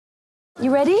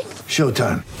You ready?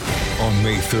 Showtime. On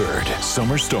May 3rd,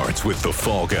 summer starts with The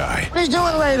Fall Guy. Let's do it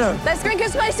later. Let's drink a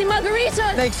spicy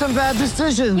margarita. Make some bad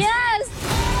decisions. Yes.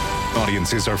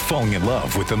 Audiences are falling in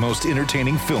love with the most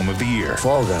entertaining film of the year.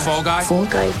 Fall Guy. Fall Guy? Fall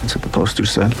Guy. That's what the poster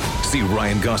said. See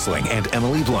Ryan Gosling and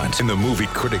Emily Blunt in the movie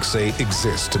critics say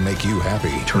exists to make you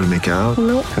happy. Trying to make it out?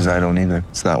 Nope. Because I don't either.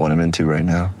 It's not what I'm into right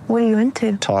now. What are you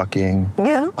into? Talking.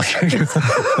 Yeah.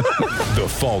 The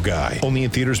Fall Guy. Only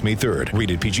in theaters May 3rd.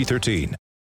 Rated PG-13.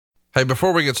 Hey,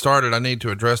 before we get started, I need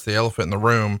to address the elephant in the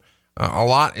room. A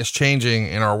lot is changing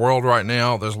in our world right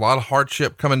now. There's a lot of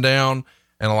hardship coming down,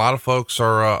 and a lot of folks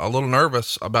are a little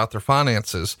nervous about their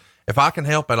finances. If I can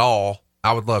help at all,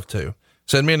 I would love to.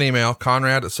 Send me an email,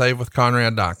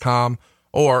 conrad@savewithconrad.com,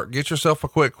 or get yourself a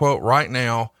quick quote right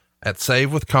now at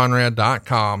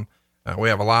savewithconrad.com. We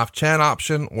have a live chat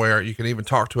option where you can even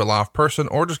talk to a live person,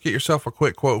 or just get yourself a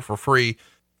quick quote for free.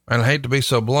 And I hate to be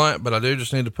so blunt, but I do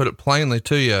just need to put it plainly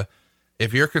to you.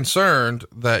 If you're concerned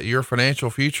that your financial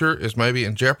future is maybe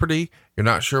in jeopardy, you're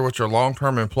not sure what your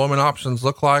long-term employment options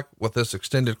look like with this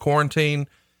extended quarantine,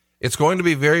 it's going to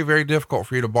be very, very difficult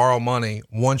for you to borrow money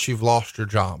once you've lost your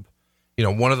job. You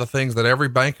know, one of the things that every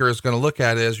banker is going to look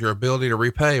at is your ability to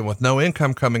repay. And with no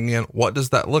income coming in, what does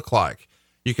that look like?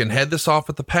 You can head this off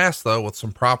at the pass, though, with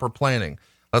some proper planning.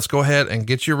 Let's go ahead and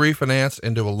get you refinanced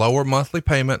into a lower monthly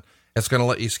payment. It's going to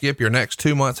let you skip your next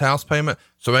 2 months house payment.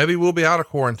 So maybe we'll be out of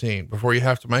quarantine before you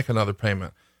have to make another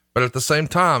payment. But at the same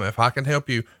time, if I can help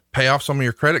you pay off some of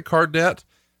your credit card debt,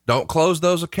 don't close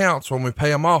those accounts when we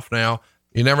pay them off now.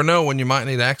 You never know when you might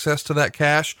need access to that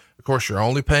cash. Of course, you're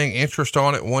only paying interest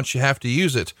on it once you have to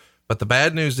use it. But the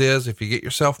bad news is if you get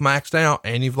yourself maxed out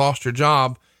and you've lost your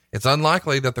job, it's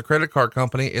unlikely that the credit card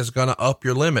company is going to up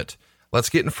your limit. Let's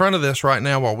get in front of this right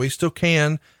now while we still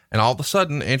can. And all of a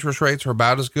sudden, interest rates are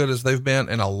about as good as they've been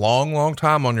in a long, long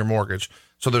time on your mortgage.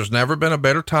 So there's never been a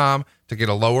better time to get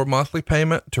a lower monthly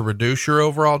payment to reduce your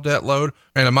overall debt load.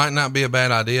 And it might not be a bad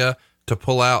idea to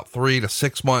pull out 3 to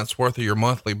 6 months worth of your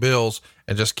monthly bills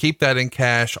and just keep that in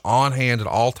cash on hand at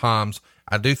all times.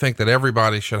 I do think that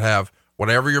everybody should have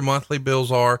whatever your monthly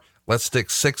bills are. Let's stick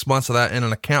 6 months of that in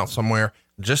an account somewhere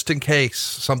just in case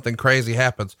something crazy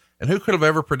happens. And who could have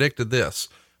ever predicted this?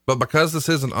 But because this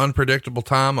is an unpredictable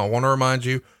time, I want to remind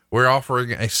you, we're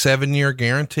offering a 7-year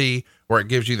guarantee where it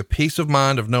gives you the peace of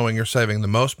mind of knowing you're saving the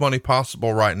most money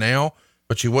possible right now,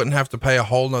 but you wouldn't have to pay a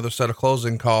whole nother set of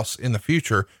closing costs in the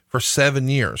future for 7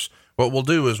 years. What we'll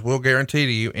do is we'll guarantee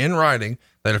to you in writing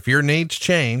that if your needs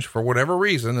change for whatever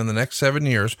reason in the next 7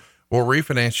 years, we'll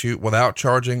refinance you without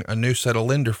charging a new set of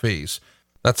lender fees.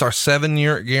 That's our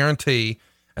 7-year guarantee.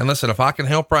 And listen, if I can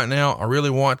help right now, I really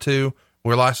want to.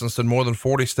 We're licensed in more than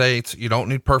 40 states. You don't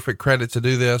need perfect credit to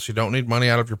do this. You don't need money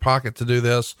out of your pocket to do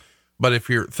this. But if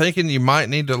you're thinking you might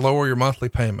need to lower your monthly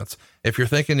payments, if you're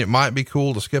thinking it might be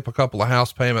cool to skip a couple of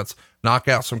house payments, knock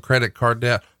out some credit card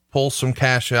debt, pull some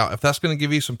cash out, if that's going to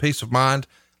give you some peace of mind,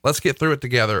 let's get through it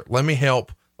together. Let me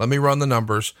help. Let me run the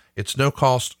numbers. It's no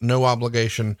cost, no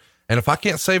obligation. And if I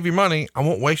can't save you money, I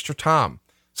won't waste your time.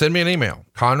 Send me an email,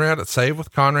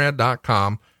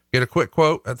 conrad@savewithconrad.com. Get a quick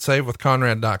quote at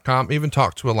savewithconrad.com. Even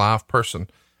talk to a live person.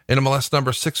 NMLS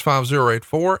number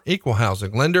 65084, equal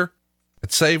housing lender at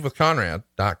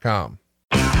savewithconrad.com.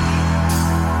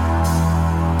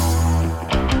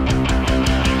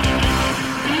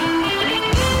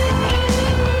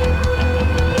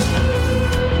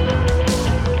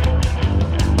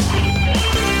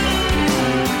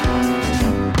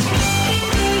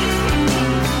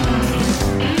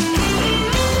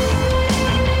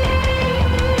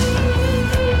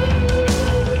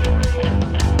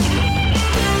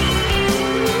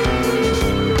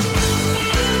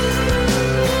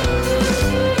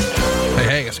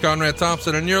 Conrad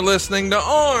Thompson, and you're listening to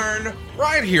Arn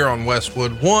right here on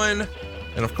Westwood One.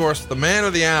 And of course, the man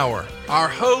of the hour, our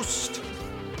host,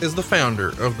 is the founder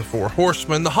of the Four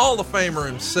Horsemen, the Hall of Famer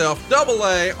himself, Double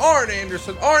A, Arn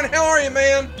Anderson. Arn, how are you,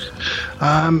 man?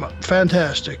 I'm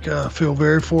fantastic. Feel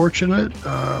very fortunate.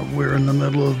 We're in the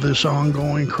middle of this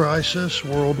ongoing crisis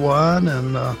worldwide,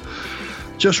 and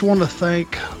just want to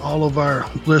thank all of our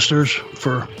listeners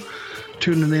for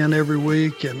tuning in every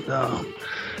week. And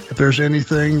if there's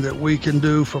anything that we can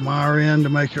do from our end to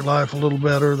make your life a little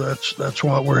better, that's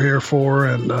what we're here for.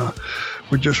 And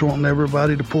we just want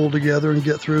everybody to pull together and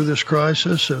get through this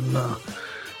crisis and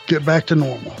get back to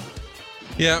normal.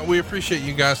 Yeah, we appreciate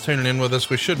you guys tuning in with us.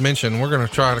 We should mention we're going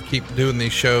to try to keep doing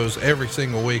these shows every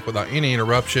single week without any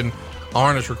interruption.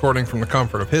 Arn is recording from the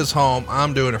comfort of his home.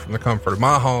 I'm doing it from the comfort of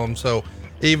my home. So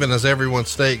even as everyone's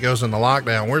state goes into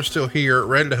lockdown, we're still here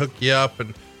ready to hook you up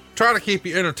and try to keep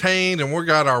you entertained, and we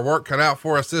got our work cut out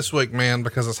for us this week, man,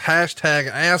 because it's hashtag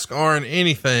Ask Arn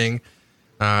Anything.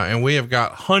 And we have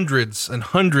got hundreds and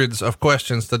hundreds of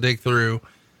questions to dig through.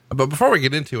 But before we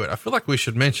get into it, I feel like we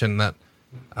should mention that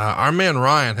our man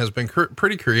Ryan has been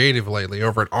pretty creative lately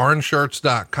over at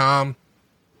arnshirts.com.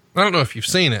 I don't know if you've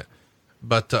seen it,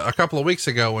 but a couple of weeks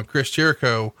ago when Chris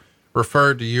Jericho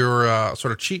referred to your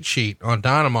sort of cheat sheet on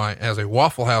Dynamite as a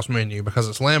Waffle House menu because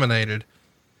it's laminated,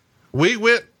 we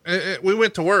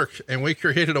went to work and we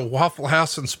created a Waffle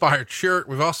House inspired shirt.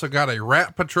 We've also got a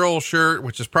Rat Patrol shirt,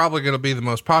 which is probably going to be the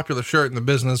most popular shirt in the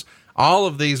business. All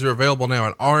of these are available now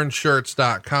at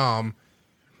arnshirts.com.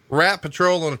 Rat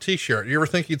Patrol on a t-shirt. You ever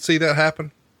think you'd see that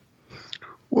happen?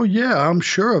 Well, yeah, I'm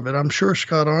sure of it. I'm sure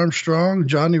Scott Armstrong,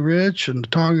 Johnny Rich, and the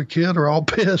Tonga Kid are all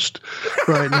pissed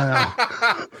right now.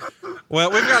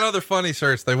 Well, we've got other funny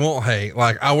shirts they won't hate.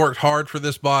 Like, I worked hard for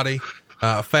this body.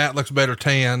 Fat looks better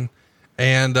tan.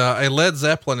 And a Led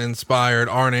Zeppelin inspired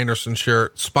Arn Anderson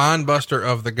shirt, Spinebuster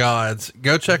of the Gods.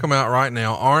 Go check them out right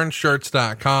now,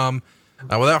 arnshirts.com.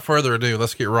 Without further ado,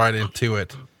 let's get right into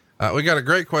it. We got a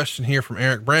great question here from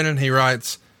Eric Brennan. He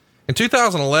writes, in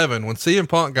 2011, when CM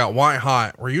Punk got white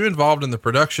hot, were you involved in the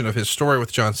production of his story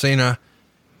with John Cena?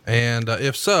 And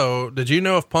if so, did you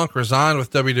know if Punk resigned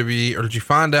with WWE, or did you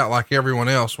find out like everyone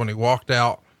else when he walked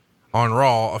out on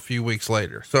Raw a few weeks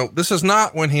later? So this is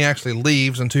not when he actually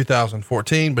leaves in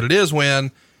 2014, but it is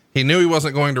when he knew he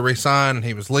wasn't going to resign and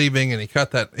he was leaving, and he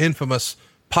cut that infamous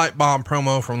pipe bomb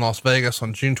promo from Las Vegas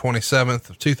on June 27th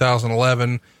of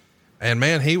 2011. And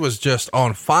man, he was just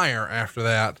on fire after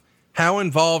that. How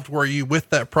involved were you with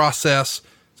that process?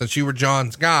 Since you were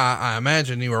John's guy, I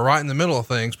imagine you were right in the middle of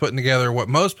things, putting together what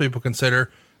most people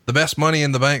consider the best Money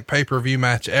in the Bank pay-per-view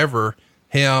match ever,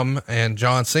 him and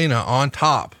John Cena on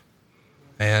top.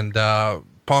 And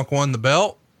Punk won the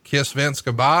belt, kissed Vince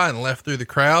goodbye, and left through the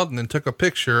crowd, and then took a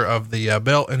picture of the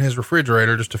belt in his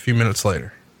refrigerator just a few minutes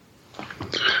later.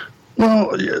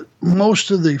 Well,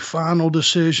 most of the final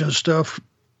decision stuff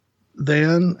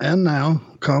then and now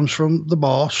comes from the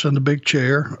boss in the big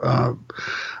chair.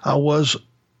 I was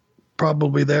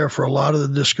probably there for a lot of the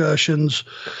discussions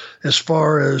as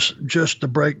far as just the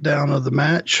breakdown of the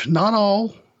match. Not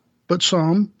all, but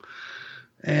some,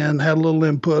 and had a little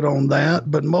input on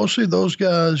that. But mostly those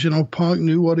guys, Punk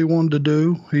knew what he wanted to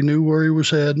do. He knew where he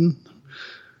was heading.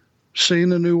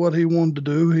 Cena knew what he wanted to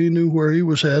do. He knew where he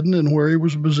was heading and where he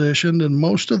was positioned. And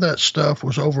most of that stuff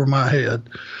was over my head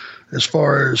as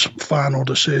far as final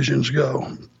decisions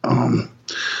go.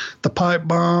 The pipe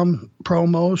bomb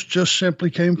promos just simply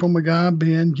came from a guy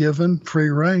being given free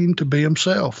rein to be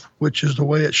himself, which is the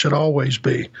way it should always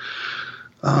be.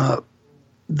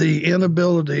 The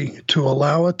inability to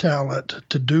allow a talent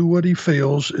to do what he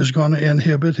feels is going to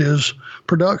inhibit his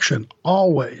production,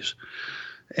 always.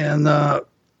 And,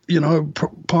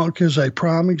 Punk is a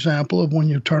prime example of when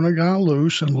you turn a guy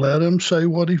loose and let him say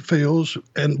what he feels,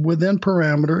 and within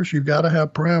parameters. You've got to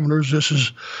have parameters. This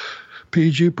is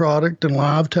PG product and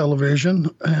live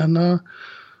television, and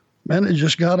man, it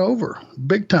just got over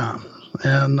big time,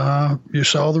 and you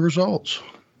saw the results.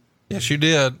 Yes, you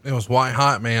did. It was white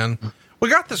hot, man. We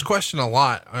got this question a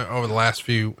lot over the last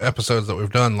few episodes that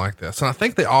we've done like this, and I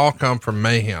think they all come from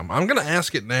Mayhem. I'm going to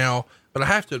ask it now, but I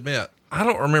have to admit, I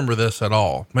don't remember this at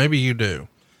all. Maybe you do.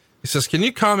 He says, can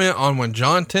you comment on when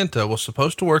John Tenta was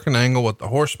supposed to work an angle with the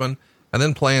Horsemen and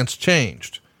then plans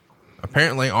changed?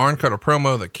 Apparently Arn cut a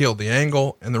promo that killed the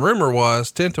angle, and the rumor was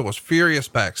Tenta was furious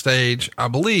backstage. I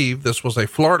believe this was a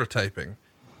Florida taping.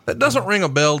 That doesn't ring a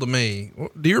bell to me.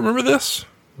 Do you remember this?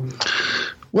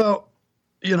 Well,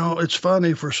 it's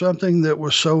funny, for something that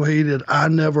was so heated, I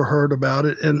never heard about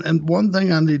it. And one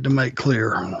thing I need to make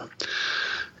clear,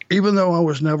 even though I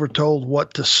was never told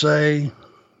what to say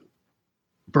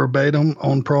verbatim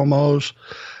on promos,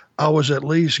 I was at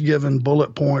least given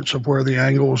bullet points of where the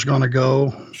angle was going to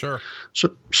go. Sure.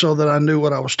 So that I knew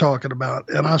what I was talking about.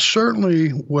 And I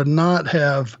certainly would not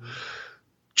have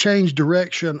changed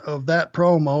direction of that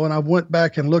promo. And I went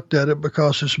back and looked at it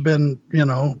because it's been,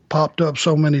 popped up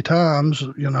so many times,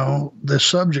 this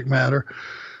subject matter.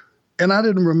 And I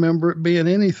didn't remember it being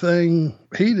anything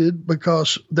heated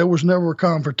because there was never a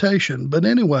confrontation. But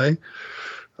anyway,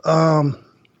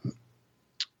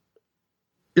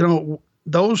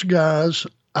 those guys,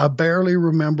 I barely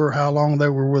remember how long they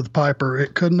were with Piper.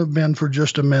 It couldn't have been for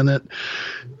just a minute.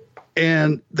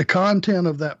 And the content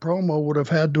of that promo would have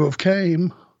had to have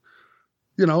came,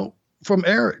 from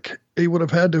Eric. He would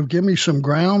have had to give me some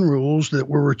ground rules that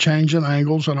we were changing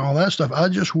angles and all that stuff. I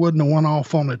just wouldn't have went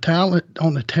off on a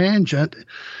tangent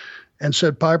and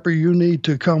said, Piper, you need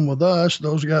to come with us.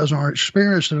 Those guys aren't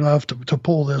experienced enough to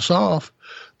pull this off.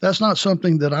 that's not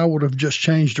something that I would have just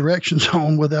changed directions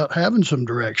on without having some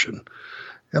direction.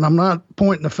 And I'm not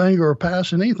pointing a finger or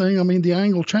passing anything. I mean, the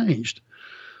angle changed.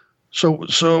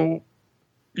 So,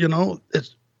 you know,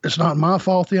 it's not my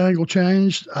fault the angle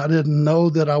changed. I didn't know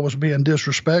that I was being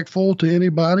disrespectful to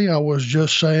anybody. I was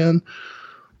just saying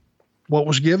what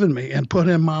was given me and put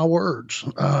in my words,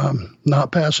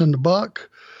 not passing the buck.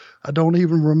 I don't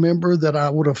even remember that I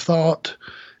would have thought,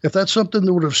 if that's something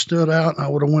that would have stood out, I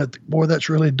would have went, boy, that's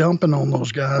really dumping on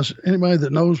those guys. Anybody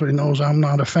that knows me knows I'm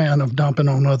not a fan of dumping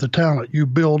on other talent. You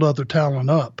build other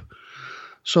talent up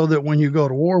so that when you go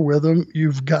to war with them,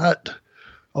 you've got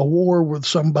a war with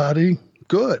somebody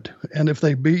good. And if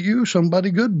they beat you,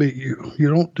 somebody good beat you.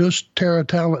 You don't just tear a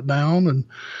talent down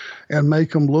and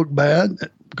make them look bad,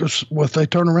 because if they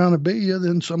turn around and beat you,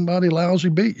 then somebody lousy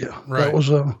beat you. Right.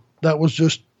 That was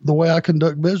just the way I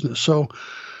conduct business. So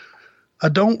I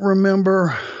don't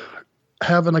remember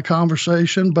having a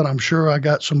conversation, but I'm sure I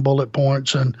got some bullet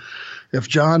points. And if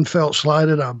John felt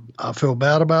slighted, I feel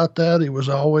bad about that. He was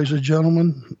always a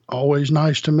gentleman, always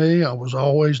nice to me. I was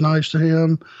always nice to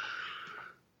him.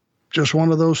 Just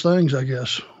one of those things, I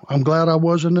guess. I'm glad I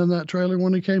wasn't in that trailer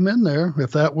when he came in there,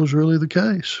 if that was really the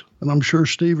case. And I'm sure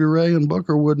Stevie Ray and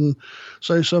Booker wouldn't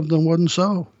say something wasn't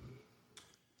so.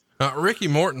 Ricky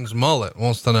Morton's mullet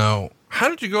wants to know, how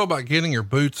did you go about getting your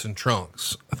boots and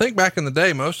trunks? I think back in the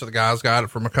day, most of the guys got it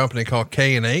from a company called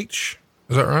K&H.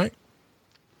 Is that right?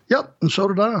 Yep. And so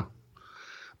did I.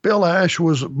 Bill Ash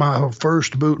was my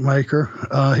first boot maker.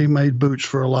 He made boots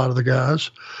for a lot of the guys.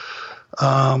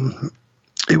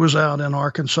 He was out in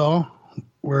Arkansas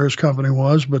where his company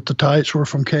was, but the tights were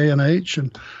from K&H.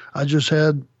 And I just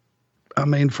had,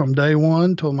 from day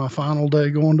one till my final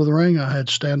day going to the ring, I had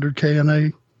standard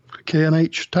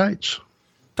K&H tights.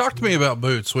 Talk to me about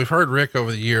boots. We've heard Rick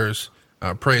over the years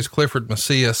praise Clifford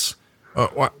Macias.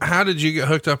 How did you get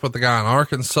hooked up with the guy in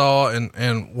Arkansas,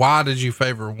 and why did you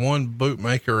favor one boot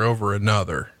maker over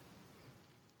another?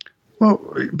 Well,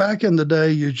 back in the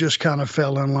day, you just kind of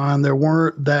fell in line. There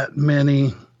weren't that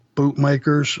many boot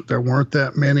makers. There weren't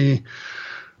that many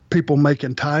people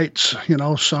making tights. You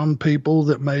know, some people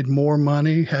that made more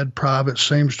money had private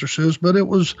seamstresses, but it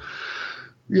was,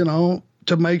 you know,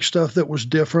 to make stuff that was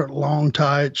different, long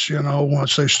tights, you know,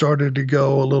 once they started to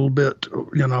go a little bit,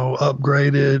 you know,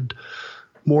 upgraded,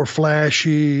 more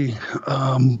flashy,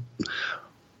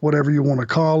 whatever you want to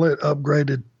call it,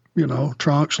 upgraded, you know,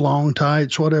 trunks, long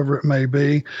tights, whatever it may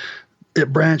be.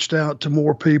 It branched out to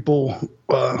more people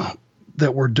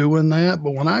that were doing that.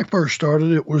 But when I first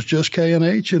started, it was just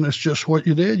K&H, and it's just what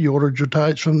you did. You ordered your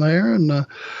tights from there and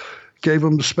gave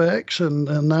them the specs, and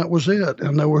that was it.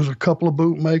 And there was a couple of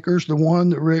boot makers. The one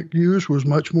that Rick used was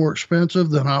much more expensive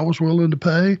than I was willing to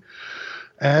pay.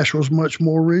 Ash was much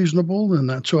more reasonable, and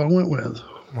that's who I went with.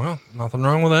 Well, nothing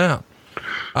wrong with that.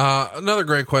 Another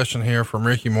great question here from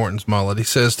Ricky Morton's mullet. He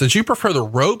says, did you prefer the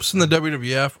ropes in the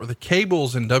WWF or the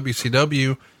cables in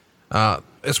WCW?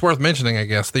 It's worth mentioning, I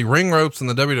guess, the ring ropes in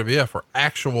the WWF are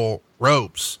actual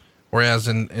ropes, whereas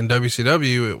in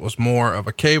WCW, it was more of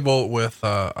a cable with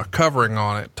a covering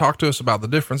on it. Talk to us about the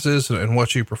differences and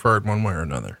what you preferred one way or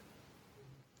another.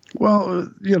 Well,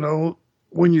 you know,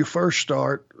 when you first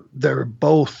start, they're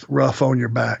both rough on your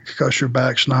back because your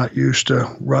back's not used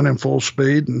to running full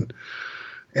speed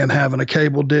and having a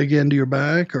cable dig into your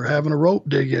back or having a rope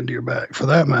dig into your back, for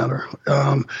that matter.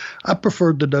 I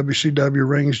preferred the WCW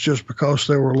rings just because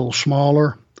they were a little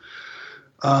smaller.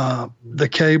 The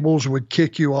cables would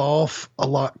kick you off a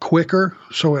lot quicker,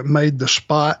 so it made the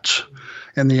spots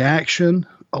and the action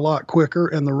a lot quicker.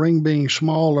 And the ring being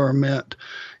smaller meant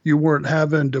you weren't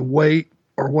having to wait,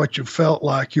 or what you felt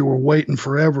like you were waiting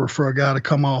forever for a guy to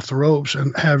come off the ropes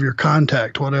and have your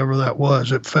contact, whatever that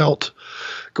was. It felt,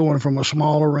 going from a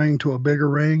smaller ring to a bigger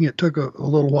ring, it took a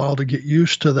little while to get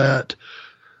used to that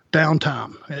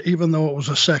downtime. Even though it was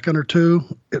a second or two,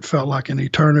 it felt like an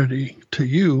eternity to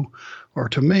you, or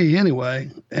to me anyway.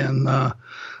 And I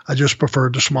just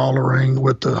preferred the smaller ring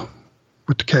with the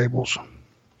cables.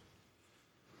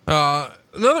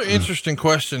 Another interesting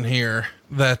question here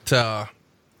that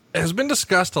has been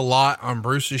discussed a lot on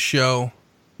Bruce's show.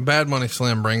 Bad Money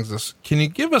Slim brings us. Can you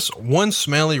give us one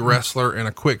smelly wrestler and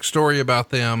a quick story about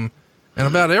them, and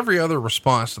about every other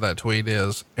response to that tweet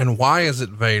is, and why is it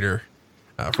Vader?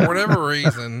 For whatever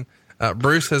reason,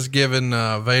 Bruce has given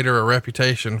Vader a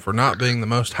reputation for not being the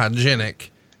most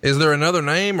hygienic. Is there another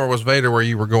name, or was Vader where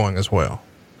you were going as well?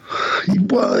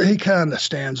 Well, he kind of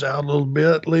stands out a little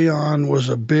bit. Leon was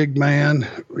a big man,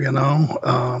 you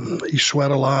know, he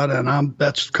sweat a lot, and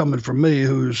that's coming from me,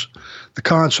 who's the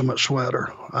consummate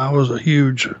sweater. I was a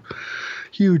huge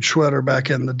huge sweater back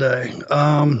in the day.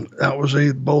 That was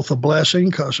both a blessing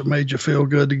because it made you feel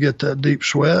good to get that deep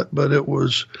sweat, but it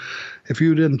was, if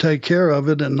you didn't take care of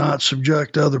it and not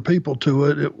subject other people to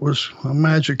it, it was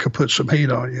magic could put some heat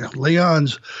on you.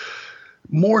 Leon's,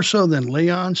 more so than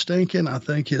Leon stinking, I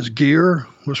think his gear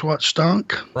was what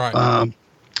stunk. Right.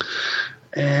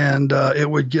 And it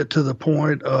would get to the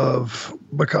point of,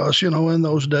 because, in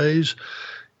those days,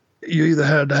 you either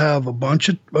had to have a bunch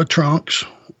of trunks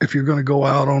if you're going to go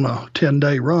out on a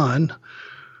 10-day run,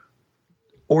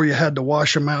 or you had to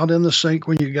wash them out in the sink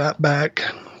when you got back,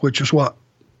 which is what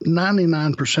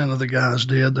 99% of the guys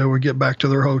did. They would get back to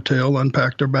their hotel,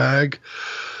 unpack their bag,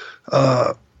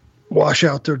 wash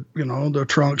out their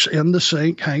trunks in the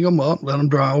sink, hang them up, let them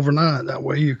dry overnight. That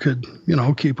way you could,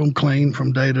 keep them clean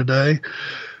from day to day.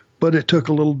 But it took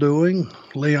a little doing.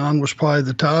 Leon was probably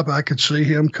the top. I could see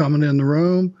him coming in the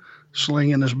room,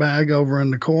 slinging his bag over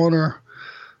in the corner,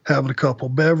 having a couple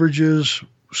beverages,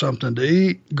 something to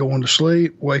eat, going to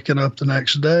sleep, waking up the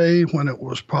next day when it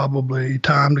was probably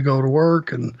time to go to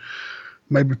work, and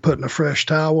maybe putting a fresh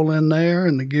towel in there,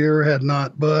 and the gear had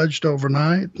not budged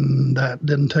overnight, and that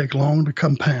didn't take long to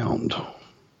compound.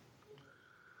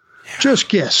 Just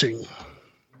guessing.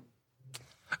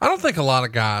 I don't think a lot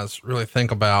of guys really think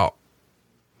about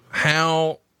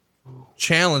how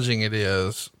challenging it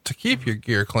is to keep your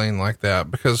gear clean like that,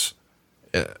 because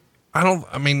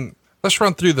let's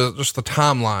run through just the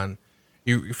timeline.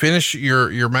 You finish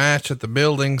your match at the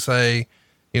building, say,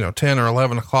 10 or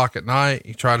 11 o'clock at night.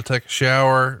 You try to take a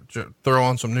shower, throw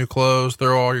on some new clothes,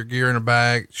 throw all your gear in a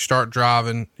bag, start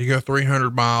driving. You go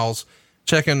 300 miles,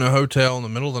 check into a hotel in the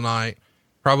middle of the night,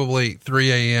 probably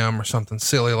 3 a.m. or something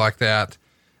silly like that.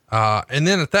 And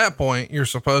then at that point, you're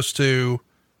supposed to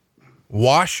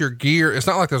wash your gear. It's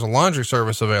not like there's a laundry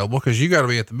service available, because you got to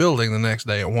be at the building the next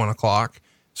day at 1 o'clock.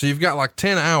 So you've got like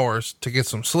 10 hours to get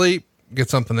some sleep, get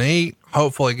something to eat,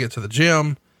 hopefully get to the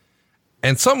gym.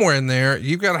 And somewhere in there,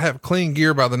 you've got to have clean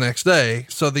gear by the next day.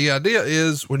 So the idea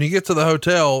is, when you get to the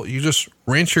hotel, you just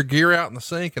rinse your gear out in the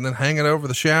sink and then hang it over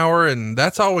the shower. And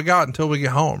that's all we got until we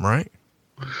get home, right?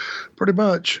 Pretty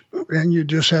much. And you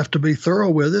just have to be thorough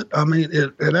with it. I mean,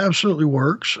 it absolutely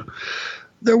works.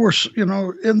 There were,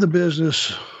 in the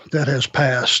business that has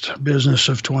passed, business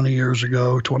of 20 years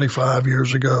ago, 25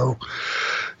 years ago,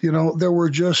 there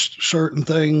were just certain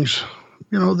things,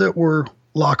 that were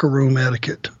locker room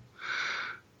etiquette.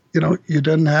 You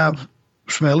didn't have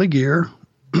smelly gear.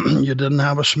 You didn't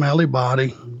have a smelly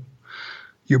body.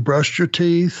 You brushed your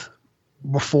teeth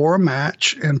before a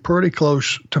match and pretty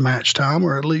close to match time,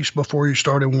 or at least before you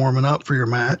started warming up for your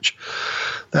match.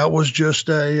 That was just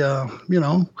for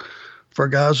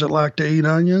guys that like to eat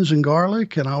onions and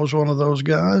garlic, and I was one of those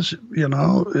guys,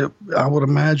 I would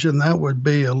imagine that would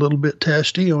be a little bit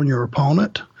testy on your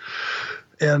opponent.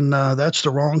 And that's the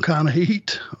wrong kind of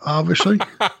heat, obviously.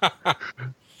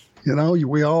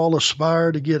 We all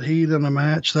aspire to get heat in a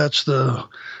match. That's the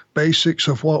basics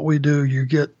of what we do. You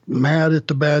get mad at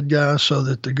the bad guy so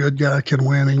that the good guy can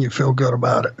win and you feel good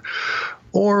about it.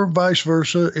 Or vice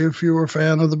versa if you're a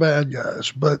fan of the bad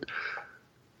guys. But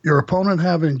your opponent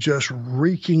having just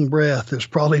reeking breath is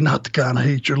probably not the kind of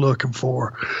heat you're looking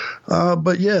for.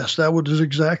 But yes, that was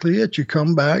exactly it. You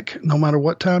come back, no matter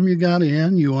what time you got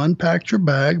in, you unpacked your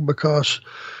bag, because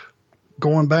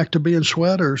going back to being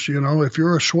sweaters, if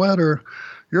you're a sweater,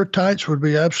 your tights would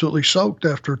be absolutely soaked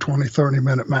after a 20,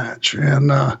 30-minute match.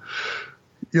 And, I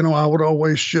would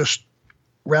always just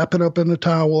wrap it up in the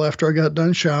towel after I got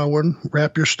done showering,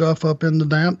 wrap your stuff up in the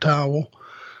damp towel,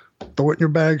 throw it in your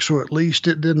bag so at least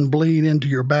it didn't bleed into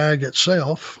your bag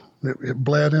itself. It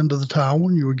bled into the towel,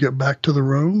 and you would get back to the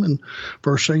room, and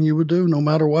first thing you would do, no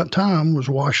matter what time, was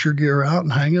wash your gear out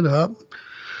and hang it up.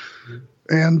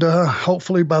 And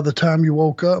hopefully by the time you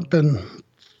woke up in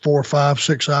 4, 5,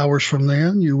 6 hours from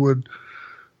then, you would,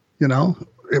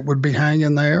 it would be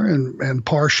hanging there and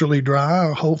partially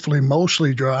dry, hopefully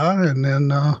mostly dry. And then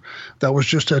that was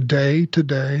just a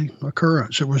day-to-day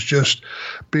occurrence. It was just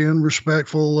being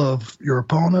respectful of your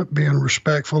opponent, being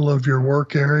respectful of your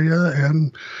work area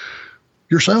and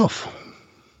yourself.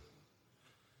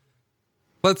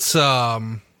 Let's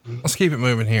keep it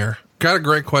moving here. Got a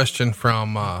great question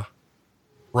from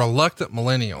Reluctant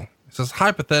Millennial. It says,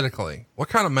 hypothetically, what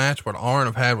kind of match would Arn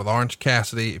have had with Orange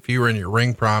Cassidy if you were in your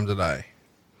ring prime today?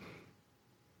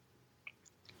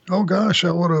 Oh gosh,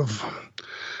 I would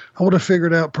have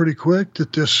figured out pretty quick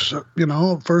that this,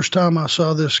 first time I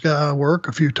saw this guy work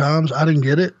a few times, I didn't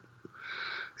get it.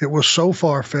 It was so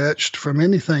far-fetched from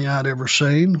anything I'd ever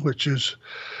seen, which is,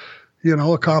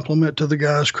 a compliment to the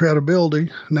guy's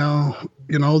credibility. Now,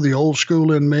 the old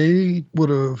school in me would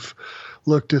have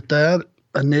looked at that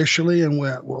initially and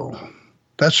went, well,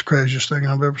 that's the craziest thing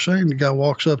I've ever seen. The guy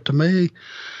walks up to me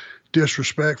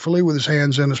disrespectfully with his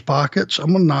hands in his pockets.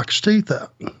 I'm going to knock his teeth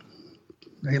out.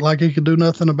 Ain't like he could do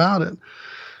nothing about it.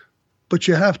 But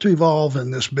you have to evolve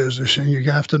in this business, and you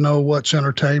have to know what's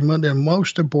entertainment. And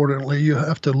most importantly, you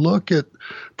have to look at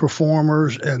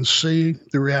performers and see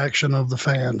the reaction of the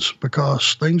fans,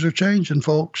 because things are changing,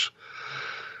 folks.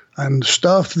 And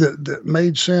stuff that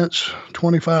made sense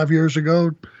 25 years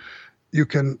ago, you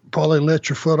can probably let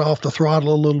your foot off the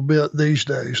throttle a little bit these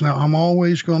days. Now, I'm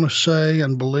always going to say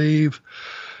and believe,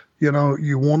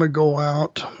 you want to go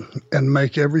out and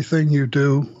make everything you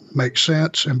do make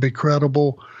sense and be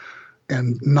credible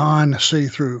and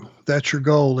non-see-through. That's your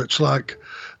goal. It's like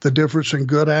the difference in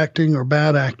good acting or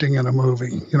bad acting in a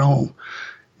movie.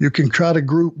 You can try to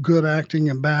group good acting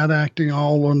and bad acting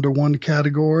all under one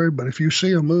category, but if you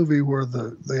see a movie where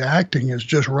the acting is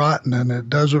just rotten and it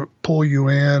doesn't pull you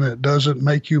in, it doesn't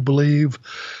make you believe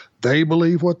they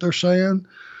believe what they're saying,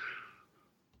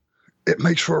 it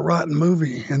makes for a rotten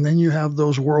movie. And then you have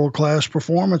those world-class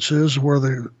performances where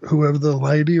whoever the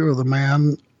lady or the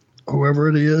man, whoever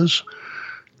it is,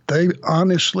 they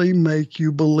honestly make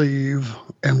you believe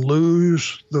and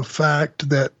lose the fact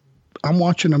that I'm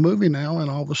watching a movie now, and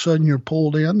all of a sudden you're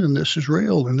pulled in, and this is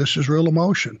real, and this is real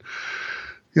emotion.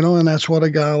 And that's what a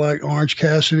guy like Orange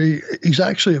Cassidy, he's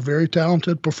actually a very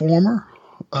talented performer.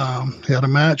 He had a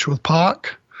match with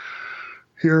Pac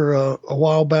here a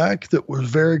while back that was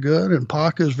very good, and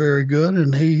Pac is very good,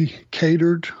 and he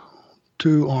catered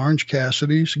to Orange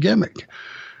Cassidy's gimmick.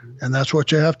 And that's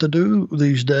what you have to do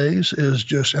these days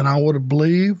is and I would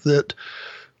believe that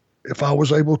if I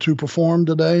was able to perform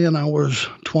today and I was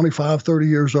 25, 30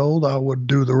 years old, I would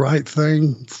do the right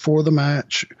thing for the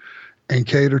match and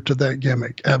cater to that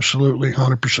gimmick. Absolutely,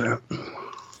 100%.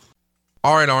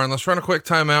 All right, Arn, let's run a quick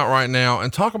timeout right now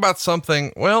and talk about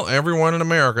something, well, everyone in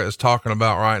America is talking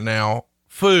about right now: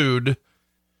 food.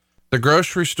 The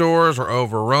grocery stores are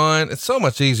overrun. It's so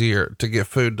much easier to get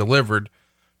food delivered.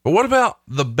 But what about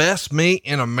the best meat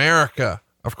in America?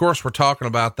 Of course, we're talking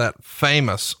about that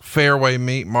famous Fairway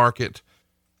Meat Market.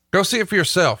 Go see it for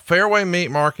yourself.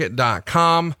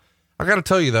 Fairwaymeatmarket.com. I got to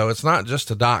tell you though, it's not just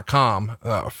a .com.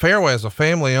 Fairway is a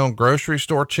family-owned grocery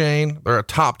store chain. They're a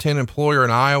top 10 employer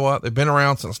in Iowa. They've been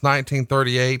around since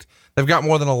 1938. They've got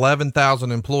more than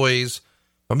 11,000 employees.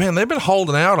 But man, they've been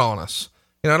holding out on us.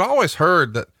 I'd always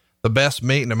heard that the best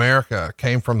meat in America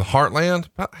came from the heartland,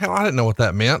 but hell, I didn't know what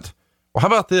that meant. Well, how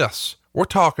about this? We're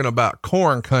talking about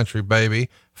corn country, baby.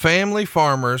 Family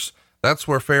farmers. That's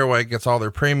where Fairway gets all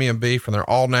their premium beef and their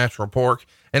all natural pork.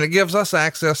 And it gives us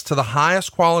access to the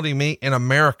highest quality meat in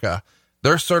America.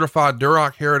 Their certified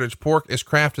Duroc Heritage pork is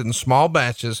crafted in small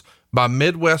batches by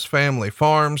Midwest family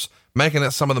farms, making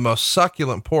it some of the most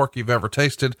succulent pork you've ever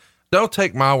tasted. Don't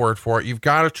take my word for it. You've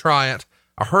got to try it.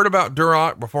 I heard about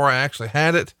Duroc before I actually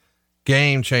had it.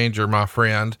 Game changer, my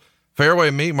friend.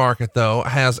 Fairway Meat Market, though,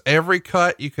 has every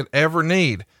cut you could ever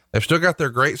need. They've still got their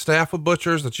great staff of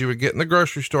butchers that you would get in the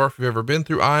grocery store if you've ever been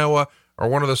through Iowa or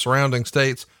one of the surrounding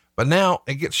states. But now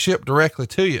it gets shipped directly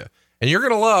to you. And you're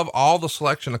going to love all the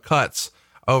selection of cuts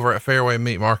over at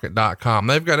fairwaymeatmarket.com.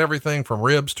 They've got everything from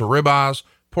ribs to ribeyes,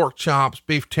 pork chops,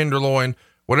 beef tenderloin,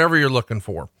 whatever you're looking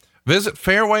for. Visit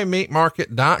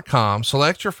fairwaymeatmarket.com,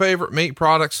 select your favorite meat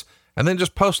products, and then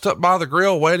just post up by the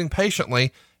grill waiting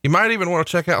patiently. You might even want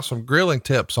to check out some grilling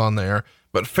tips on there.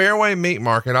 But Fairway Meat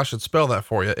Market, I should spell that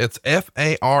for you. It's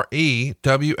Fareway,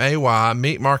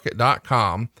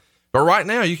 meatmarket.com. But right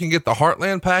now you can get the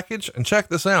Heartland package, and check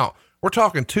this out. We're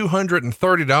talking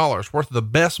 $230 worth of the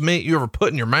best meat you ever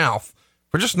put in your mouth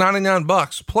for just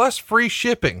 $99 plus free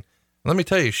shipping. Let me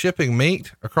tell you, shipping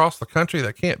meat across the country,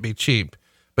 that can't be cheap,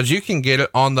 but you can get it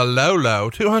on the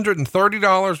low,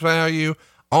 $230 value,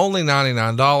 only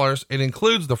 $99. It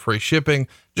includes the free shipping.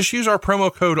 Just use our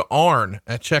promo code ARN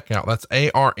at checkout. That's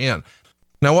ARN.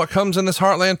 Now, what comes in this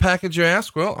Heartland package, you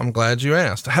ask? Well, I'm glad you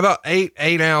asked. How about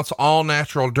 8-ounce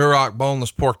all-natural Duroc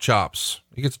boneless pork chops?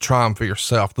 You get to try them for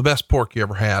yourself. The best pork you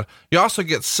ever had. You also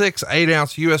get 6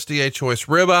 8-ounce USDA choice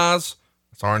ribeyes.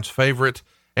 That's Arn's favorite.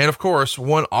 And of course,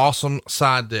 one awesome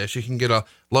side dish. You can get a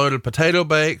loaded potato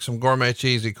bake, some gourmet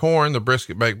cheesy corn, the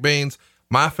brisket baked beans.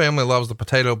 My family loves the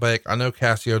potato bake. I know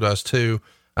Cassio does too.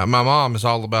 My mom is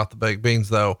all about the baked beans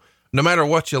though. No matter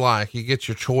what you like, you get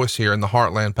your choice here in the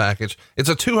Heartland package. It's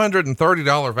a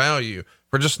 $230 value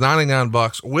for just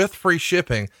 $99 with free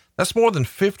shipping. That's more than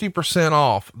 50%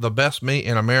 off the best meat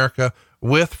in America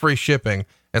with free shipping.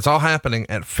 It's all happening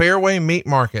at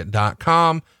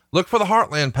fairwaymeatmarket.com. Look for the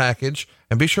Heartland package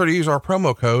and be sure to use our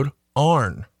promo code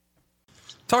ARN.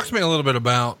 Talk to me a little bit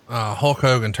about Hulk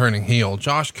Hogan turning heel.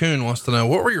 Josh Kuhn wants to know,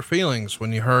 what were your feelings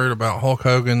when you heard about Hulk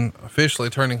Hogan officially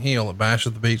turning heel at Bash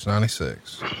at the Beach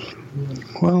 96?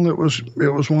 Well, it was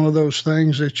one of those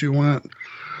things that you went,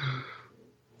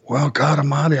 well, God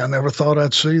Almighty, I never thought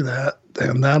I'd see that.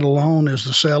 And that alone is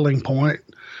the selling point.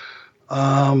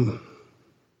 You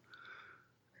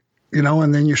know,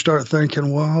 and then you start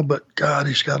thinking, well, but God,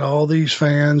 he's got all these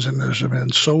fans, and there's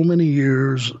been so many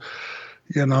years,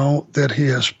 you know, that he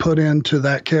has put into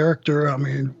that character. I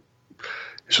mean,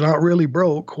 it's not really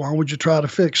broke. Why would you try to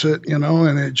fix it? You know,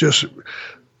 and it just,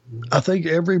 I think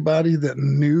everybody that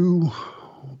knew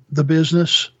the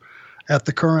business at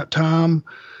the current time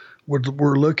were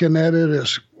looking at it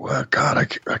as, well, God, I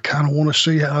kind of want to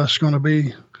see how it's going to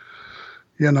be,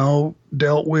 you know,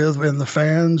 dealt with in the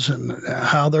fans, and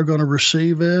how they're going to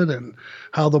receive it, and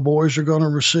how the boys are going to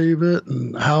receive it,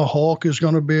 and how Hulk is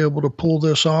going to be able to pull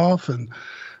this off. And,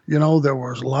 you know, there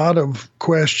was a lot of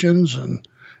questions and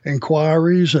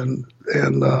inquiries,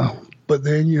 but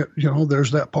then, you know,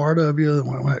 there's that part of you that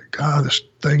went, God, this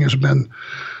thing has been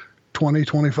 20,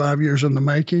 25 years in the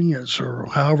making. It's, or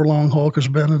however long Hulk has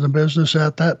been in the business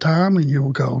at that time. And you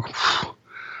will go,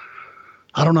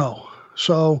 I don't know.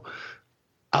 So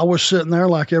I was sitting there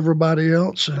like everybody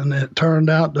else, and it turned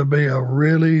out to be a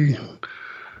really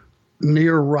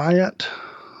near riot.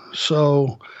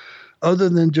 So other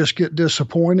than just get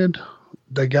disappointed,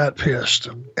 they got pissed.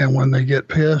 And when they get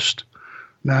pissed,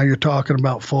 now you're talking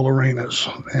about full arenas.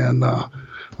 And I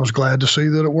was glad to see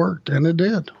that it worked, and it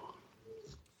did.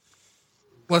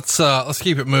 Let's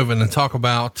keep it moving and talk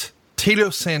about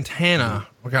Tito Santana.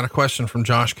 We got a question from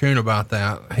Josh Kuhn about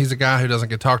that. He's a guy who doesn't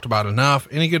get talked about enough.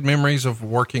 Any good memories of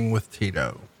working with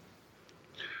Tito?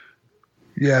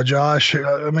 Yeah, Josh,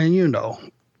 I mean, you know,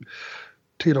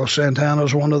 Tito Santana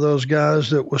is one of those guys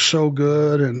that was so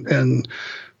good and,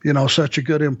 you know, such a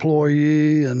good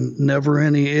employee and never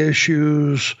any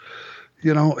issues.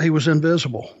 You know, he was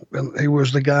invisible, and he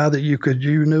was the guy that you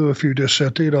knew if you just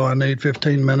said, Tito, I need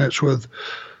 15 minutes with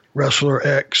wrestler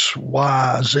X,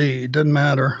 Y, Z, didn't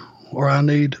matter, or I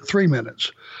need 3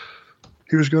 minutes.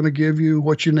 He was going to give you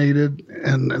what you needed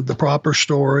and the proper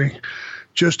story.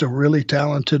 Just a really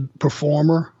talented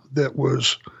performer that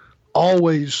was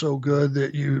always so good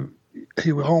that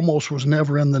he almost was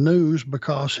never in the news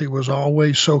because he was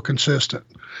always so consistent.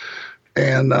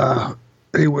 And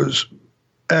he was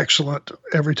excellent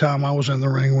every time I was in the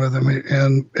ring with him.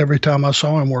 And every time I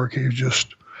saw him work, he was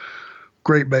just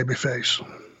great baby face.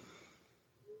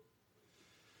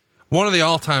 One of the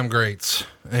all-time greats.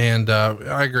 And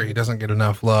I agree, he doesn't get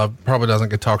enough love, probably doesn't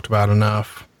get talked about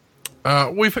enough.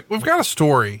 We've got a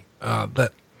story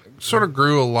that sort of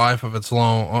grew a life of its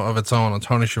own on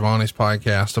Tony Schiavone's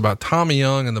podcast about Tommy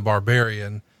Young and the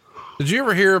Barbarian. Did you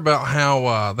ever hear about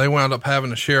how they wound up having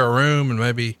to share a room, and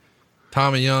maybe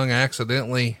Tommy Young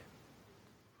accidentally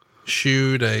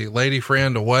shooed a lady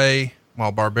friend away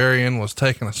while Barbarian was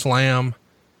taking a slam,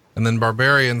 and then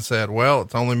Barbarian said, well,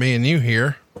 it's only me and you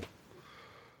here?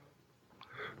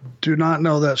 Do not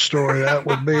know that story. That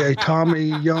would be a Tommy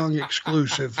Young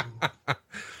exclusive.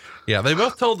 Yeah, they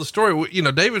both told the story. You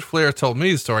know, David Flair told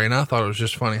me the story, and I thought it was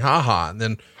just funny. And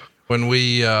then when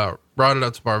we brought it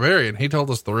up to Barbarian, he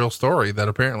told us the real story, that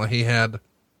apparently he had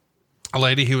a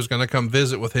lady who was going to come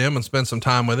visit with him and spend some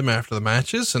time with him after the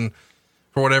matches. And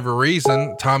for whatever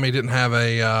reason, Tommy didn't have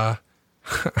a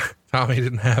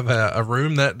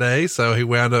room that day. So he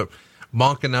wound up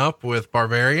bunking up with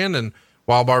Barbarian. And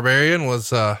while Barbarian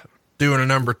was doing a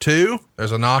number 2,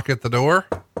 there's a knock at the door,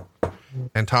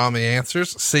 and Tommy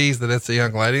answers, sees that it's a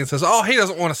young lady, and says, oh, he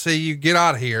doesn't want to see you, get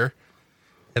out of here.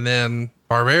 And then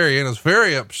Barbarian is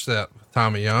very upset with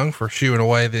Tommy Young for shooing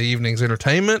away the evening's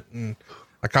entertainment, and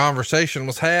a conversation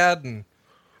was had, and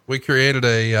we created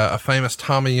a famous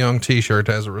Tommy Young t-shirt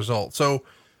as a result. So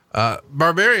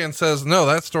Barbarian says, no,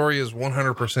 that story is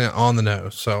 100% on the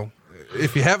nose. So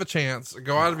if you have a chance,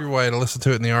 go out of your way to listen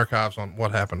to it in the archives on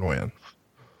what happened when.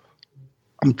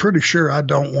 I'm pretty sure I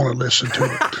don't want to listen to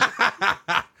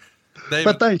it. David,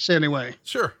 but thanks anyway.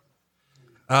 Sure.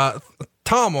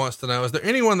 Tom wants to know, is there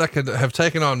anyone that could have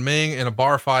taken on Ming in a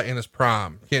bar fight in his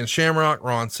prime? Ken Shamrock,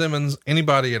 Ron Simmons,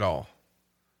 anybody at all?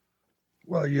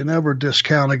 Well, you never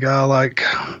discount a guy like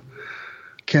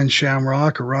Ken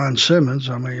Shamrock or Ron Simmons.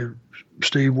 I mean,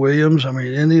 Steve Williams. I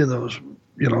mean, any of those,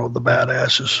 you know, the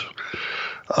badasses.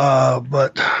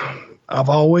 But I've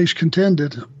always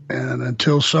contended, and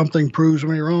until something proves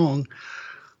me wrong,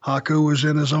 Haku was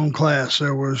in his own class.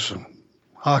 There was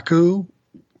Haku,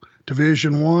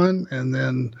 Division I, and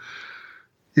then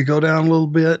you go down a little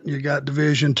bit, you got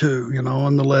Division II, you know,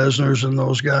 and the Lesners and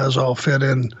those guys all fit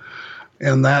in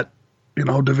that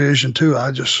Division II.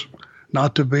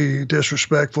 Not to be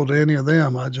disrespectful to any of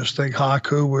them, I just think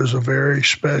Haku was a very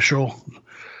special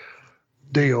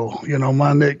deal.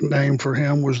 My nickname for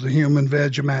him was the Human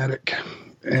Vegematic,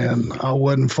 and I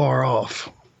wasn't far off.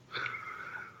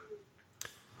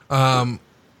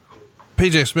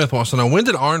 PJ Smith wants to know, when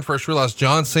did Arn first realize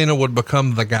John Cena would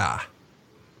become the guy?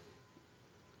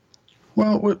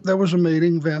 Well, there was a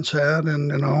meeting Vince had,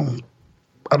 and,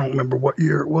 I don't remember what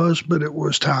year it was, but it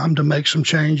was time to make some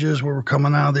changes. We were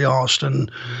coming out of the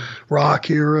Austin Rock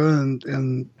era,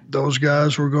 and those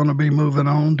guys were going to be moving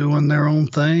on, doing their own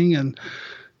thing. And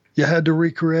you had to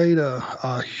recreate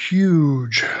a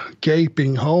huge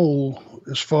gaping hole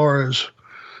as far as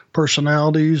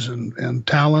personalities and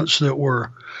talents that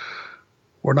were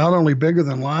not only bigger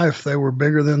than life, they were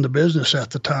bigger than the business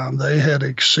at the time. They had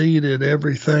exceeded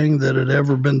everything that had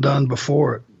ever been done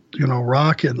before it.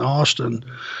 Rock and Austin,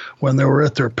 when they were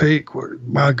at their peak,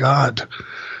 my God,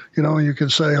 you can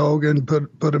say Hogan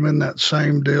put them in that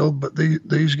same deal, but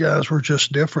these guys were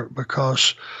just different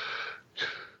because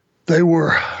they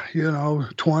were,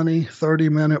 20,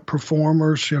 30-minute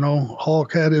performers.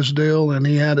 Hulk had his deal and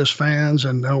he had his fans,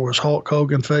 and there was Hulk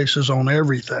Hogan faces on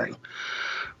everything.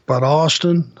 But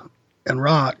Austin and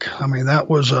Rock, that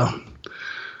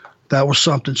was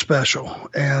something special.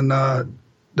 And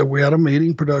that we had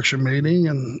a production meeting,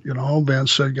 and,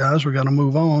 Vince said, guys, we got to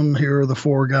move on. Here are the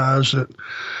four guys that,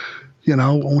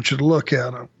 I want you to look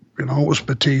at them. It was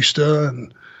Batista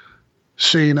and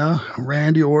Cena,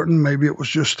 Randy Orton. Maybe it was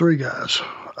just three guys.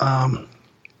 And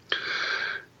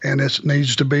it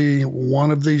needs to be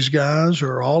one of these guys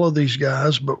or all of these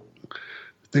guys, but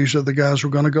these are the guys we're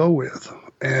going to go with.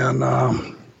 And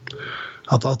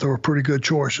I thought they were pretty good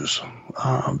choices.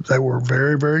 They were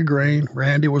very, very green.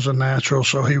 Randy was a natural,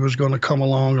 so he was going to come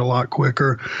along a lot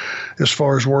quicker as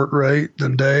far as work rate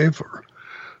than Dave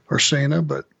or Cena.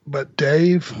 But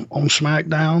Dave on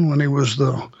SmackDown, when he was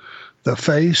the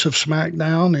face of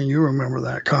SmackDown, and you remember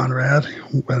that, Conrad,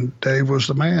 when Dave was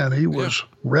the man, he was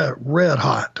red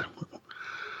hot.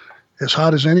 As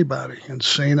hot as anybody. And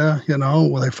Cena,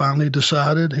 when they finally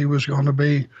decided he was going to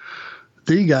be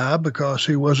the guy because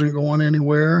he wasn't going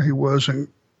anywhere. He wasn't,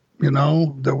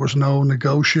 there was no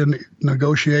negotiation,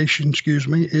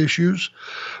 issues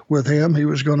with him. He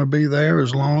was going to be there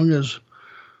as long as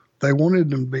they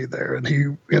wanted him to be there. And he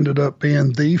ended up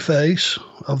being the face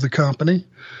of the company,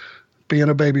 being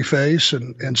a baby face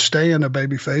and staying a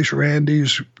baby face.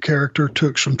 Randy's character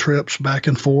took some trips back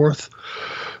and forth.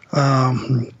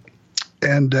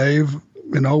 And Dave,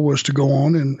 was to go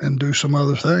on and do some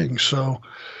other things. So,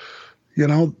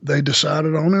 they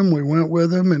decided on him. We went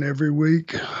with him, and every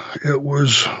week it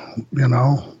was,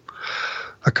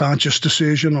 a conscious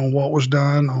decision on what was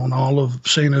done on all of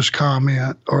Cena's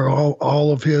comment or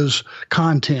all of his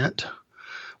content,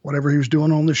 whatever he was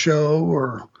doing on the show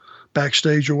or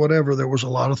backstage or whatever. There was a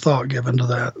lot of thought given to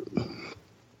that.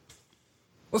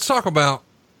 Let's talk about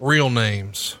real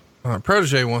names.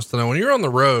 Protege wants to know, when you're on the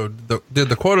road, did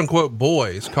the quote unquote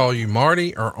boys call you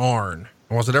Marty or Arn?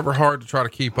 Was it ever hard to try to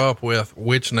keep up with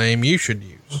which name you should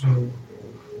use?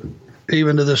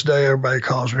 Even to this day, everybody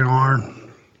calls me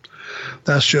Arn.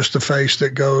 That's just the face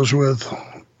that goes with,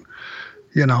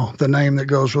 the name that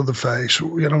goes with the face.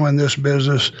 In this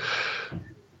business,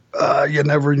 you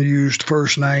never used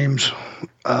first names.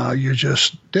 You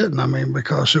just didn't.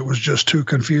 Because it was just too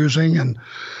confusing. And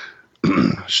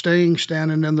Sting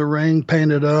standing in the ring,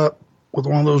 painted up with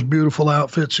one of those beautiful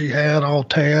outfits he had, all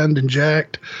tanned and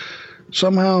jacked.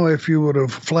 Somehow, if you would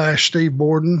have flashed Steve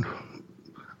Borden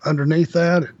underneath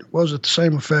that, it wasn't the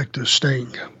same effect as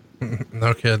Sting.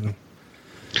 No kidding.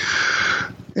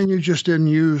 And you just didn't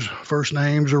use first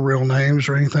names or real names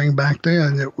or anything back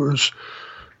then. It was,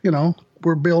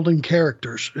 we're building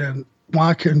characters. And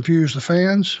why confuse the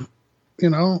fans?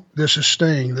 This is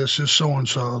Sting. This is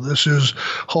so-and-so. This is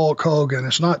Hulk Hogan.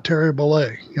 It's not Terry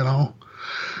Bollea,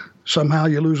 Somehow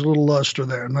you lose a little luster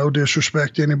there. No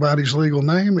disrespect to anybody's legal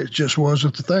name. It just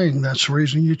wasn't the thing. That's the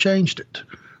reason you changed it.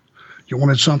 You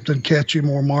wanted something catchy,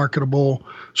 more marketable,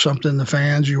 something the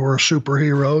fans, you were a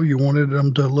superhero. You wanted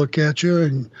them to look at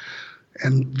you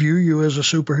and view you as a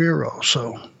superhero.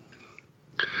 So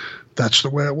that's the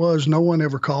way it was. No one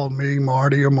ever called me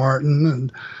Marty or Martin.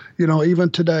 And, even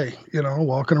today,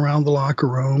 walking around the locker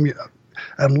room,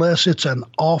 unless it's an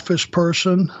office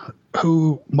person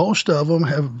who most of them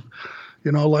have,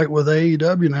 like with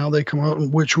AEW now, they come out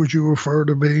and which would you prefer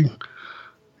to be,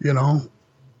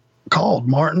 called,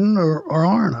 Martin or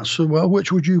Arn? I said, well,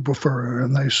 which would you prefer?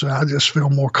 And they said, I just feel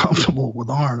more comfortable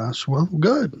with Arn. I said, well,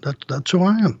 good. That's who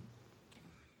I am.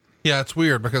 Yeah, it's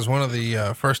weird because one of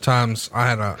the first times I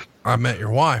had I met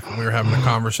your wife and we were having a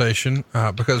conversation,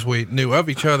 because we knew of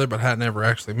each other, but hadn't ever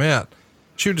actually met.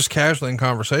 She would just casually in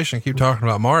conversation keep talking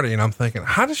about Marty. And I'm thinking,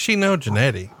 how does she know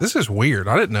Jannetty? This is weird.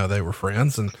 I didn't know they were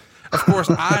friends. And of course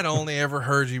I'd only ever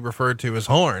heard you referred to as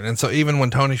Horn. And so even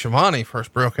when Tony Schiavone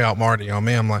first broke out Marty on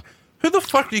me, I'm like, who the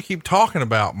fuck do you keep talking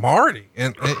about? Marty.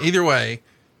 And either way,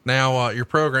 now, you're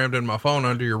programmed in my phone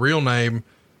under your real name,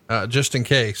 just in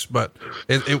case, but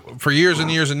for years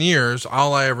and years and years,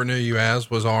 all I ever knew you as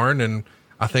was Arn. And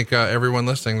I think, everyone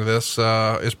listening to this,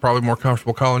 is probably more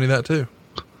comfortable calling you that too.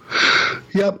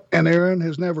 Yep. And Aaron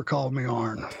has never called me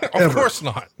Arn. Of course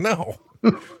not. No.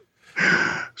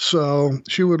 So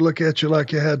she would look at you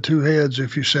like you had two heads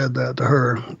if you said that to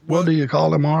her. What do you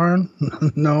call him, Arn?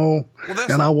 No.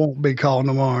 And I won't be calling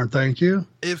him Arn. Thank you.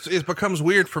 It becomes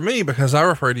weird for me because I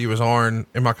refer to you as Arn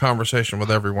in my conversation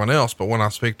with everyone else. But when I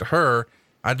speak to her,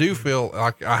 I do feel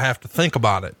like I have to think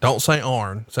about it. Don't say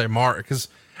Arn, say Marty. Because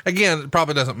again, it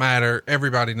probably doesn't matter.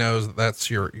 Everybody knows that that's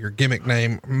your gimmick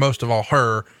name, most of all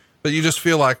her. But you just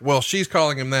feel like, well, she's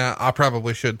calling him that. I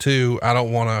probably should too. I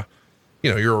don't want to,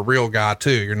 you're a real guy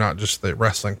too. You're not just the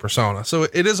wrestling persona. So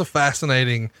it is a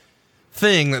fascinating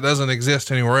thing that doesn't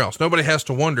exist anywhere else. Nobody has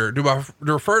to wonder, do I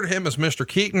refer to him as Mr.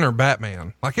 Keaton or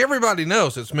Batman? Like everybody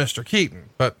knows it's Mr. Keaton,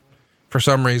 but for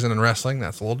some reason in wrestling,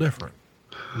 that's a little different.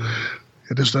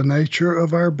 It is the nature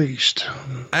of our beast.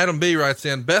 Adam B writes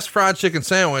in, best fried chicken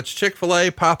sandwich,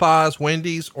 Chick-fil-A, Popeyes,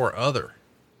 Wendy's, or other.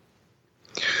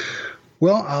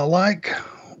 Well, I like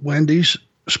Wendy's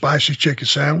spicy chicken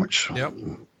sandwich. Yep.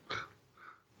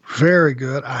 Very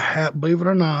good. Believe it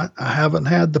or not, I haven't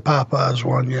had the Popeyes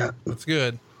one yet. That's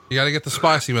good. You got to get the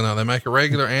spicy one though. They make a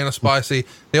regular and a spicy.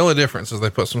 The only difference is they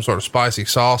put some sort of spicy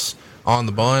sauce on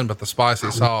the bun, but the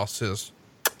spicy sauce is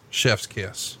chef's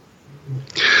kiss.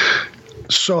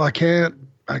 So I can't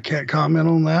comment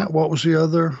on that. What was the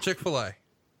other? Chick-fil-A.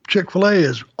 Chick-fil-A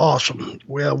is awesome.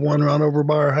 We have one right over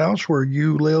by our house where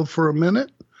you live for a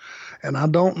minute, and I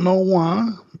don't know why,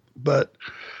 but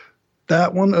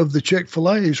that one of the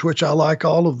Chick-fil-A's, which I like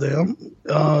all of them,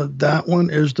 that one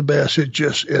is the best.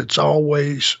 It's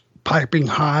always piping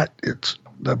hot.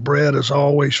 The bread is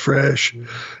always fresh.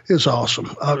 It's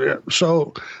awesome.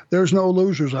 So there's no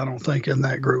losers, I don't think, in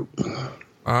that group.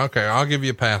 Okay, I'll give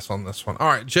you a pass on this one. All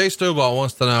right, Jay Stowball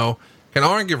wants to know, can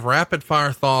Arn give rapid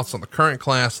fire thoughts on the current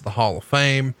class of the Hall of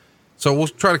Fame? So we'll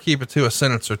try to keep it to a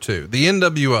sentence or two. The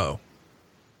NWO.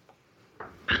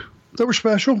 They were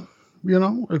special.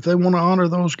 If they want to honor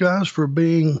those guys for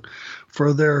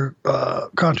their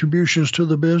contributions to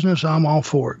the business, I'm all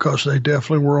for it because they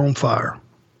definitely were on fire.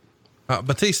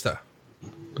 Batista.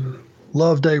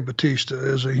 Love Dave Batista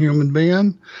as a human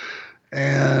being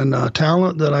and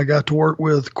talent that I got to work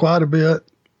with quite a bit.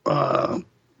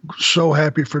 So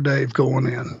happy for Dave going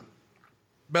in.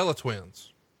 Bella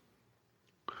Twins.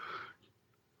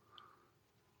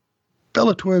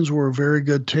 Bella Twins were a very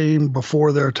good team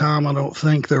before their time. I don't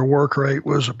think their work rate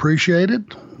was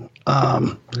appreciated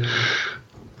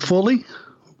fully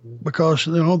because,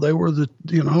 they were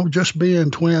just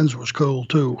being twins was cool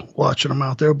too, watching them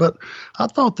out there. But I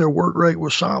thought their work rate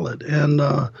was solid and,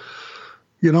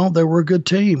 they were a good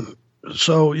team.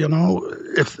 So,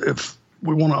 if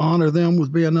we want to honor them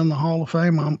with being in the Hall of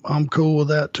Fame, I'm cool with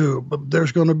that too. But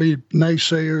there's going to be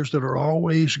naysayers that are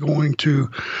always going to,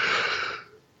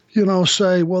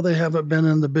 say, well, they haven't been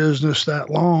in the business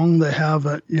that long. They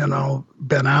haven't,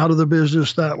 been out of the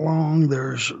business that long.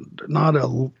 There's not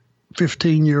a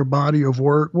 15-year body of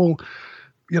work. Well,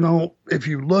 if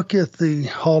you look at the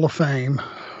Hall of Fame,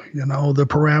 the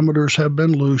parameters have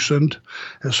been loosened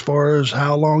as far as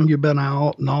how long you've been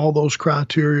out and all those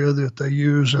criteria that they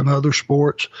use in other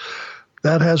sports.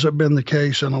 That hasn't been the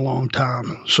case in a long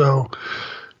time. So,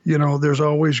 there's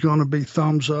always going to be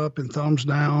thumbs up and thumbs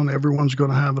down. Everyone's going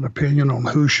to have an opinion on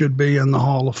who should be in the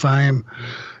Hall of Fame,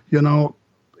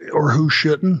 or who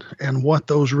shouldn't and what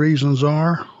those reasons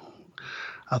are.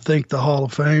 I think the Hall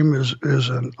of Fame is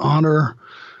an honor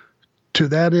to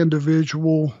that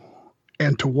individual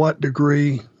and to what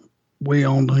degree we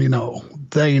only know.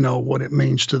 They know what it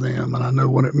means to them, and I know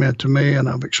what it meant to me, and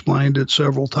I've explained it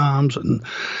several times, and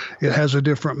it has a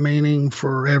different meaning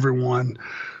for everyone.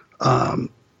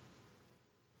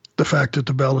 The fact that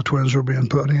the Bella Twins are being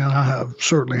put in, I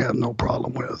certainly have no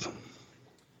problem with.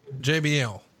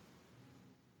 JBL.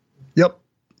 Yep.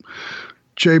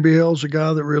 JBL's a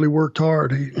guy that really worked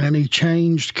hard. He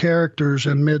changed characters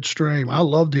in midstream. I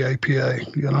loved the APA.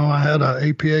 I had an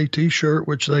APA t-shirt,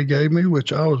 which they gave me,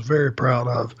 which I was very proud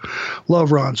of.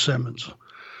 Love Ron Simmons.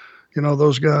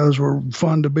 Those guys were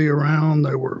fun to be around.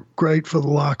 They were great for the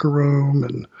locker room.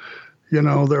 And, they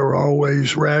were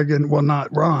always ragging. Well,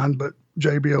 not Ron, but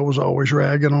JBL was always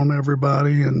ragging on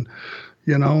everybody, and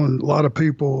and a lot of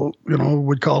people,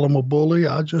 would call him a bully.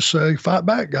 I just say, fight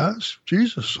back, guys.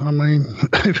 Jesus, I mean,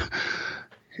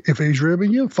 if he's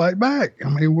ribbing you, fight back. I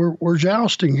mean, we're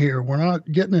jousting here. We're not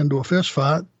getting into a fist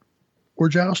fight. We're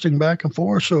jousting back and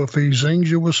forth. So if he zings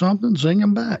you with something, zing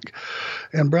him back.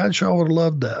 And Bradshaw would have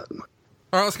loved that.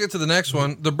 All right, let's get to the next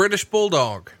one. The British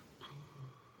Bulldog.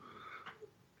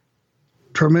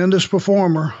 Tremendous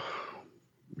performer.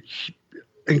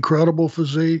 Incredible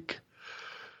physique.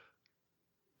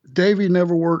 Davey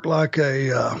never worked like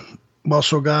a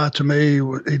muscle guy to me.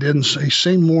 He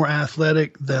seemed more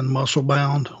athletic than muscle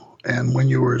bound. And when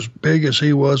you were as big as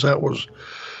he was, that was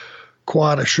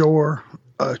quite a chore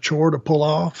to pull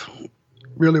off.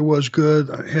 Really was good.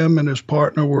 Him and his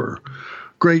partner were a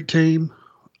great team.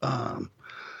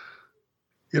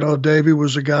 Davey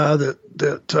was a guy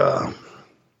that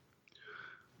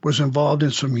was involved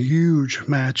in some huge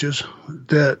matches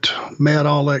that met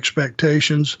all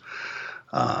expectations.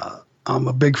 I'm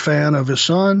a big fan of his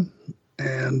son,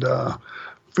 and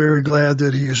very glad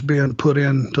that he is being put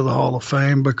into the Hall of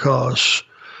Fame because,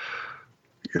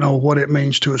 what it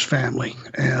means to his family,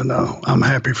 and I'm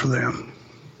happy for them.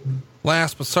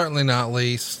 Last but certainly not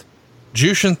least,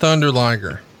 Jushin Thunder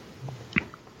Liger.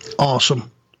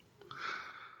 Awesome.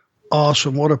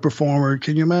 What a performer.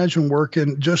 Can you imagine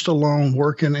working in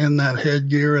that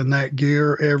headgear and that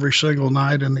gear every single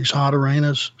night in these hot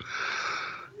arenas?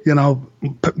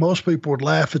 Most people would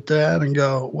laugh at that and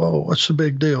go, whoa, what's the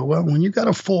big deal? Well, when you got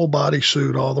a full body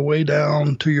suit all the way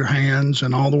down to your hands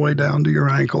and all the way down to your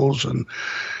ankles, and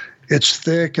it's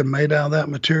thick and made out of that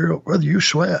material, brother, you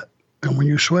sweat. And when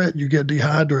you sweat, you get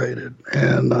dehydrated.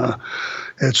 And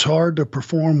it's hard to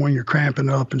perform when you're cramping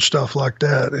up and stuff like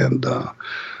that. And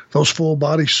those full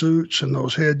body suits and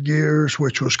those headgears,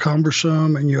 which was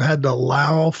cumbersome, and you had to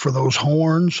allow for those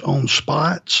horns on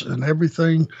spots and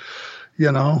everything.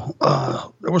 There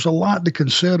was a lot to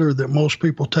consider that most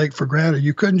people take for granted.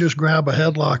 You couldn't just grab a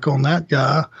headlock on that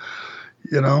guy.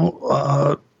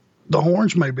 The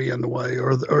horns may be in the way,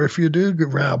 or if you do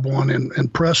grab one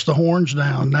and press the horns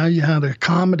down, now you had a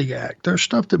comedy act. There's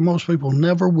stuff that most people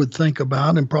never would think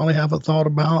about and probably haven't thought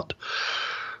about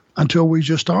until we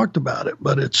just talked about it.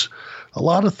 But it's a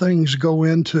lot of things go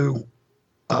into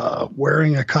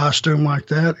wearing a costume like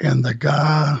that, and the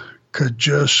guy could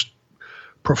just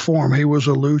perform. He was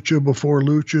a lucha before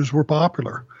luchas were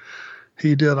popular.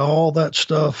 He did all that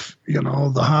stuff,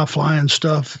 the high flying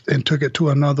stuff, and took it to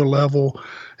another level.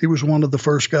 He was one of the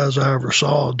first guys I ever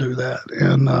saw do that.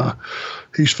 And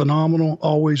he's phenomenal.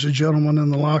 Always a gentleman in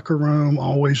the locker room,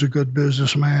 always a good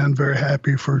businessman. Very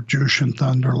happy for Jushin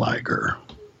Thunder Liger.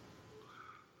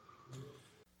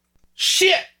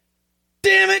 Shit!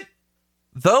 Damn it!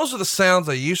 Those are the sounds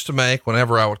I used to make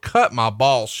whenever I would cut my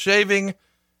balls shaving,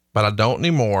 but I don't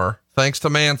anymore. Thanks to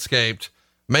Manscaped.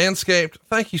 Manscaped,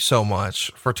 thank you so much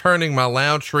for turning my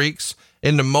loud shrieks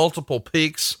into multiple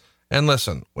peaks. And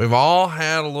listen, we've all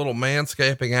had a little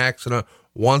manscaping accident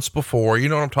once before. You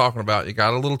know what I'm talking about. You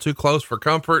got a little too close for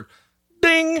comfort.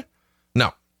 Ding.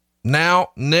 No. Now,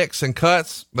 nicks and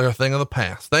cuts, they're a thing of the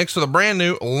past. Thanks to the brand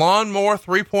new Lawnmower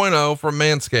 3.0 from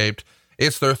Manscaped.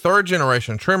 It's their 3rd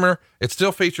generation trimmer. It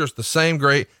still features the same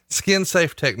great skin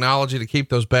safe technology to keep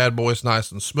those bad boys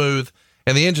nice and smooth.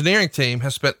 And the engineering team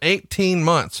has spent 18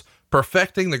 months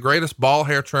perfecting the greatest ball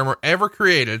hair trimmer ever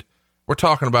created. We're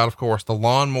talking about, of course, the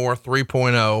Lawnmower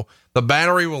 3.0. The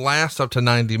battery will last up to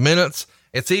 90 minutes.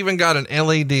 It's even got an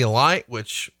LED light,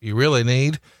 which you really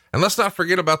need. And let's not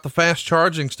forget about the fast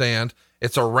charging stand.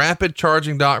 It's a rapid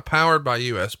charging dock powered by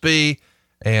USB.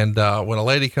 And when a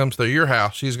lady comes to your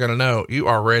house, she's going to know you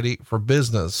are ready for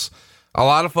business. A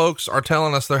lot of folks are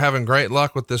telling us they're having great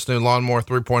luck with this new Lawnmower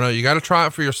 3.0. You got to try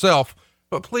it for yourself,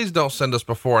 but please don't send us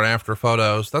before and after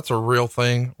photos. That's a real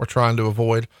thing we're trying to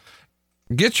avoid.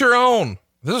 Get your own.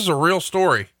 This is a real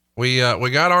story. We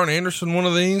got Arn Anderson one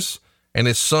of these, and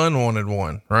his son wanted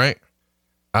one, right?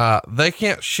 They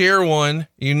can't share one.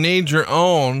 You need your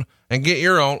own, and get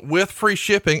your own with free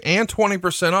shipping and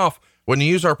 20% off when you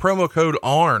use our promo code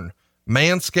ARN.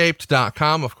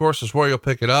 Manscaped.com, of course, is where you'll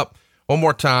pick it up. One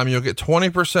more time, you'll get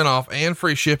 20% off and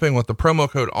free shipping with the promo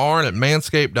code ARN at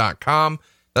manscaped.com.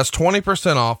 That's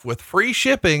 20% off with free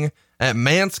shipping at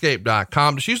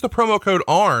manscaped.com. Just use the promo code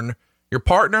ARN. Your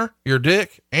partner, your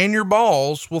dick, and your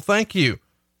balls will thank you.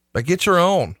 But get your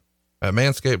own at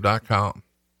manscaped.com.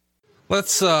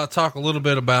 Let's talk a little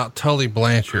bit about Tully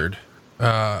Blanchard.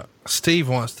 Steve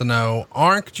wants to know,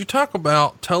 Arn, could you talk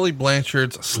about Tully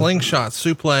Blanchard's slingshot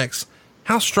suplex?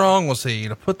 How strong was he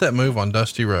to put that move on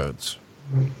Dusty Rhodes?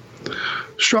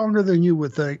 Stronger than you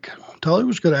would think. Tully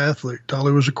was a good athlete.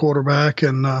 Tully was a quarterback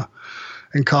in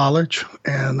college,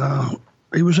 and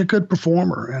he was a good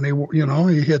performer. And he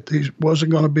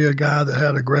wasn't going to be a guy that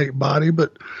had a great body,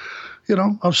 but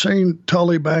I've seen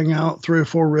Tully bang out 3 or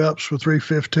 4 reps with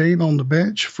 315 on the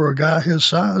bench for a guy his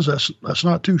size. That's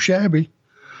not too shabby.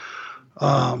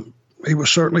 He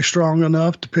was certainly strong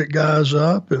enough to pick guys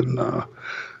up, and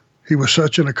he was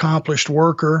such an accomplished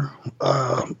worker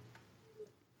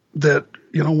that,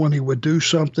 when he would do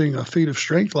something, a feat of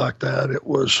strength like that, it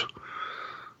was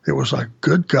like,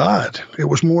 good God. It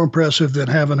was more impressive than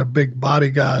having a big body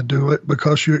guy do it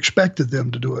because you expected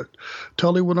them to do it.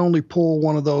 Tully would only pull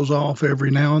one of those off every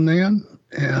now and then,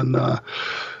 and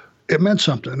it meant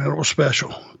something, and it was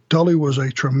special. Tully was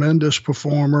a tremendous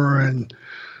performer, and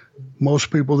most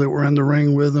people that were in the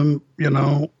ring with him,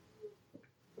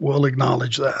 will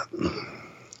acknowledge that.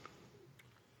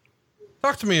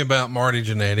 Talk to me about Marty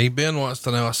Jannetty. Ben wants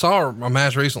to know, I saw a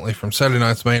match recently from Saturday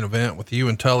night's main event with you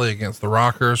and Tully against the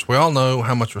Rockers. We all know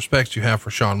how much respect you have for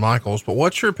Shawn Michaels, but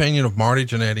what's your opinion of Marty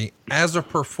Jannetty as a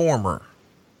performer?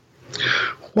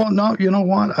 Well, no, you know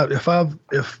what?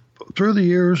 If through the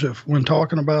years, when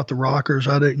talking about the Rockers,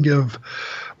 I didn't give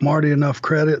Marty enough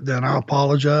credit, then I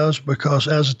apologize, because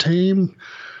as a team,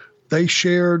 they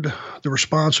shared the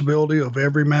responsibility of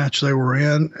every match they were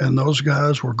in, and those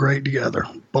guys were great together.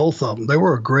 Both of them. They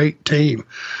were a great team.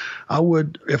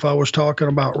 If I was talking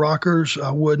about Rockers,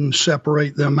 I wouldn't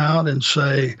separate them out and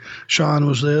say Shawn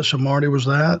was this and Marty was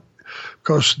that,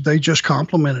 because they just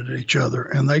complimented each other,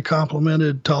 and they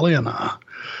complimented Tully and I.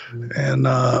 And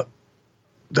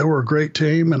they were a great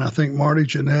team, and I think Marty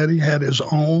Jannetty had his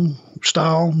own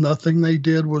style. Nothing they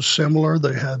did was similar.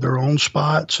 They had their own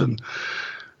spots and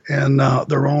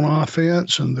their own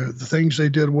offense, and the things they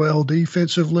did well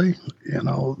defensively.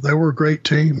 They were a great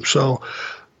team. So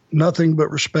nothing but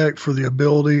respect for the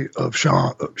ability of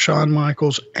Shawn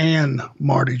Michaels and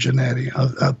Marty Jannetty.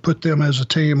 I put them as a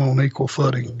team on equal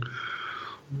footing.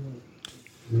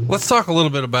 Let's talk a little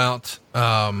bit about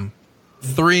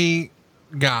 3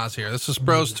 guys here. This is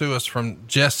bros to us from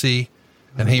Jesse,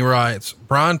 and he writes,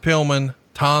 Brian Pillman,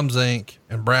 Tom Zink,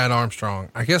 and Brad Armstrong.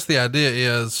 I guess the idea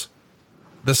is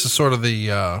this is sort of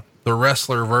the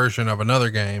wrestler version of another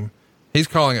game. He's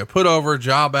calling it put over,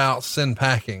 job out, send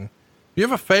packing. Do you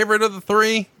have a favorite of the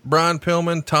 3? Brian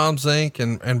Pillman, Tom Zink,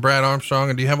 and Brad Armstrong?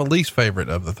 And do you have a least favorite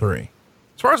of the 3?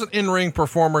 As far as an in-ring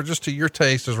performer, just to your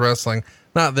taste as wrestling,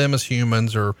 not them as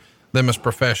humans or them as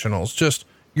professionals, just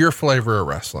your flavor of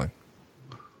wrestling.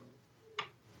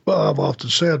 Well, I've often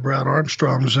said Brad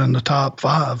Armstrong's in the top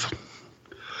 5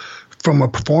 from a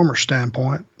performer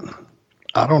standpoint.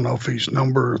 I don't know if he's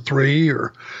number 3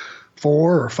 or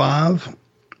 4 or 5.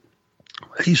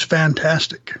 He's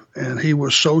fantastic, and he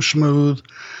was so smooth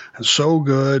and so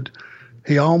good.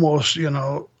 He almost,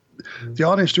 the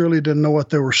audience really didn't know what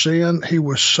they were seeing. He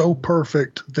was so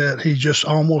perfect that he just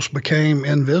almost became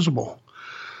invisible.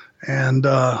 And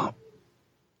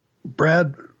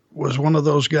Brad was one of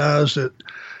those guys that,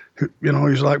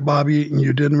 he's like Bobby Eaton.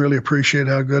 You didn't really appreciate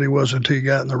how good he was until you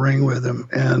got in the ring with him.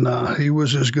 And he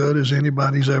was as good as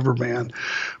anybody's ever been.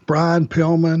 Brian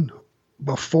Pillman,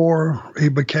 before he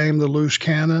became the loose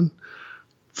cannon,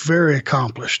 very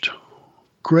accomplished.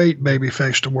 Great baby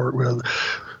face to work with.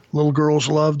 Little girls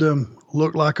loved him,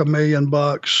 looked like $1 million.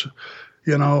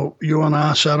 You and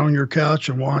I sat on your couch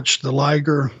and watched the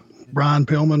Liger Brian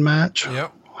Pillman match.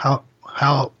 Yep.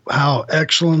 How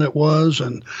excellent it was,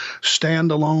 and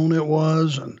standalone it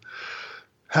was, and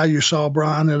how you saw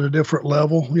Brian at a different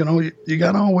level. You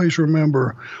got to always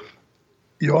remember,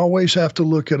 you always have to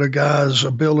look at a guy's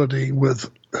ability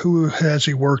with who has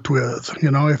he worked with.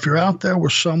 If you're out there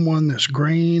with someone that's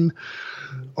green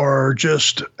or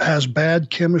just has bad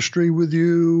chemistry with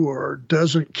you or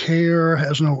doesn't care,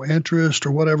 has no interest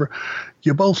or whatever,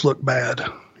 you both look bad.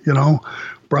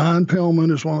 Brian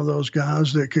Pillman is one of those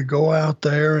guys that could go out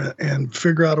there and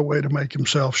figure out a way to make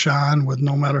himself shine with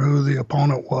no matter who the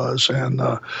opponent was. And,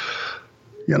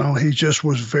 he just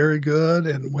was very good.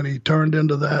 And when he turned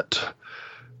into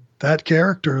that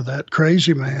character, that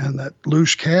crazy man, that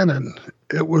loose cannon,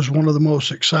 it was one of the most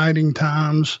exciting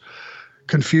times,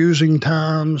 confusing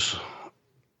times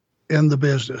in the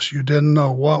business. You didn't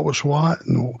know what was what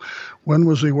and when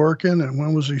was he working and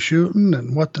when was he shooting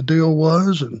and what the deal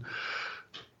was. And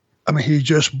he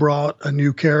just brought a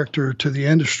new character to the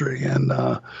industry. And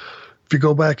if you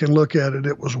go back and look at it,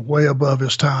 it was way above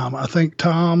his time. I think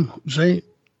Tom Zink,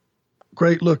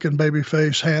 great looking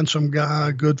babyface, handsome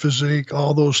guy, good physique,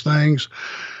 all those things.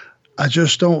 I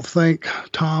just don't think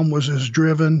Tom was as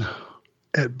driven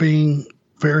at being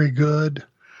very good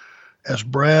as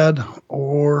Brad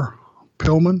or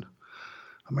Pillman.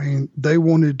 I mean, they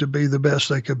wanted to be the best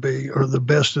they could be, or the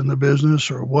best in the business,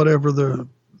 or whatever the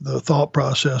thought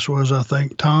process was. I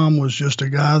think Tom was just a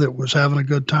guy that was having a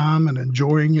good time and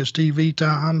enjoying his TV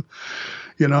time,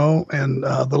 you know, and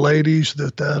the ladies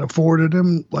that afforded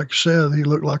him, like I said, he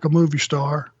looked like a movie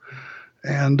star.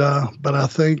 And, but I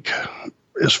think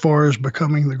as far as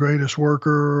becoming the greatest worker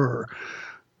or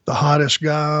the hottest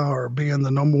guy or being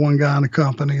the number one guy in the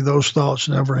company, those thoughts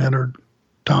never entered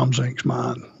Tom Zink's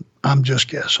mind. I'm just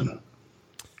guessing.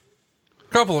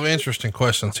 A couple of interesting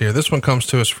questions here. This one comes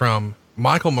to us from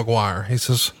Michael McGuire. He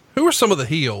says, who are some of the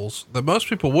heels that most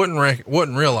people wouldn't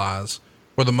realize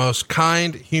were the most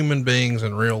kind human beings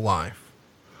in real life?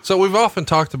 So we've often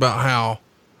talked about how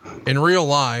in real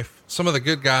life, some of the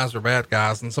good guys are bad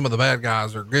guys and some of the bad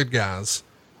guys are good guys.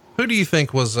 Who do you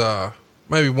think was,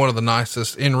 maybe one of the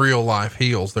nicest in real life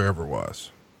heels there ever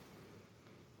was?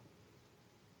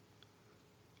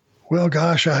 Well,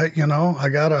 gosh, this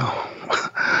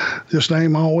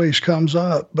name always comes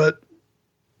up, but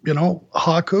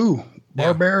Haku,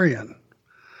 Barbarian,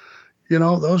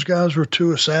 those guys were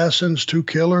two assassins, two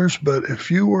killers. But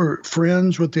if you were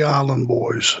friends with the Island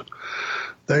Boys,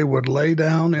 they would lay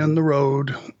down in the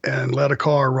road and let a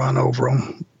car run over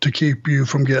them to keep you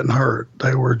from getting hurt.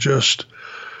 They were just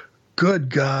good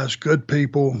guys, good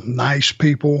people, nice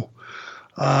people.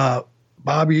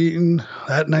 Bobby Eaton,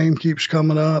 that name keeps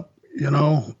coming up,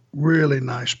 really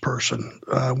nice person.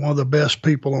 One of the best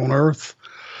people on earth,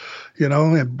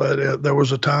 but there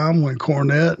was a time when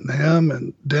Cornette and him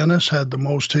and Dennis had the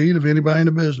most heat of anybody in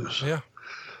the business. Yeah.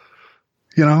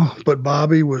 But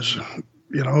Bobby was,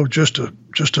 just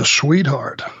a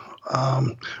sweetheart.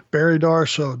 Barry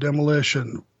Darsow,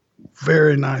 Demolition,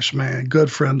 very nice man,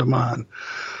 good friend of mine.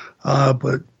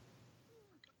 But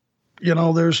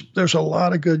there's a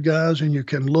lot of good guys, and you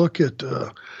can look at,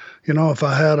 if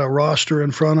I had a roster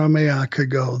in front of me, I could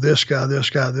go this guy, this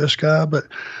guy, this guy. But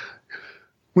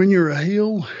when you're a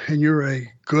heel and you're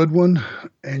a good one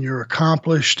and you're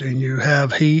accomplished and you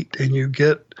have heat and you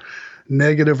get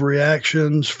negative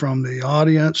reactions from the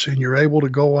audience and you're able to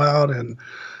go out and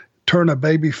turn a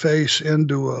baby face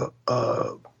into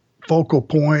a focal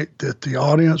point that the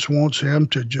audience wants him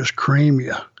to just cream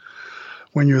you.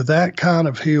 When you're that kind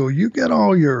of heel, you get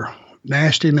all your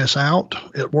nastiness out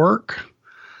at work.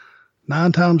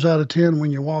 9 times out of 10,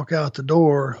 when you walk out the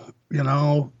door,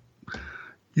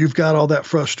 you've got all that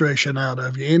frustration out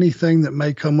of you. Anything that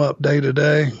may come up day to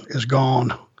day is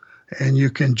gone, and you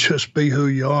can just be who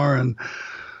you are. And,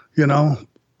 a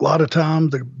lot of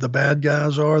times the bad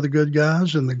guys are the good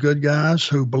guys, and the good guys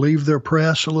who believe their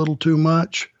press a little too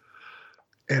much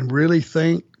and really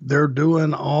think they're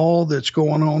doing all that's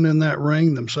going on in that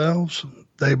ring themselves,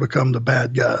 they become the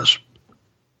bad guys.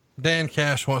 Dan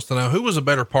Cash wants to know, who was a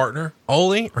better partner,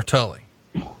 Ole or Tully?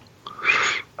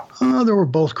 They were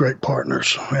both great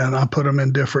partners, and I put them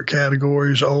in different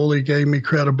categories. Ole gave me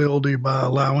credibility by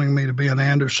allowing me to be an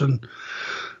Anderson.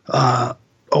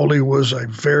 Ole was a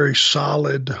very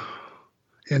solid,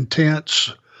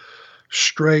 intense,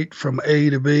 straight from A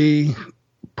to B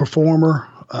performer.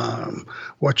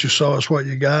 What you saw is what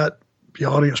you got. The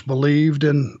audience believed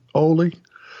in Ole.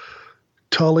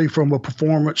 Tully, from a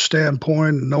performance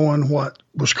standpoint, knowing what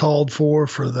was called for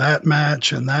that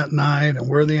match and that night and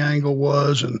where the angle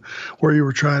was and where you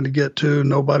were trying to get to,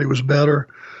 nobody was better.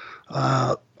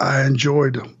 I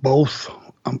enjoyed both.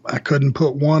 I couldn't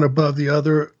put one above the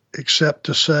other, except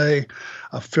to say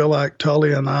I feel like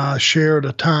Tully and I shared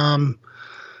a time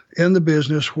in the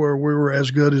business where we were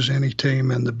as good as any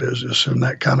team in the business, and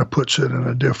that kind of puts it in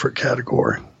a different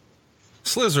category.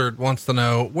 Slizzard wants to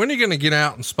know, when are you going to get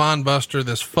out and spine buster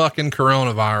this fucking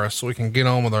coronavirus so we can get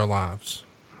on with our lives?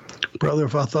 Brother,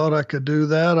 if I thought I could do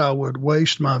that, I would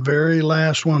waste my very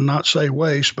last one. Not say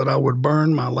waste, but I would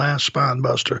burn my last spine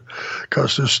buster,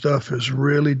 because this stuff is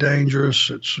really dangerous.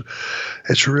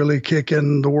 It's really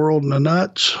kicking the world in the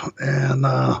nuts, and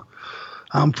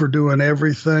I'm for doing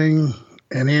everything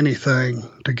and anything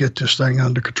to get this thing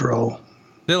under control.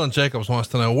 Dylan Jacobs wants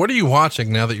to know, what are you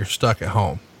watching now that you're stuck at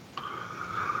home?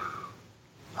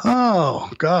 Oh,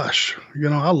 gosh.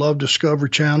 I love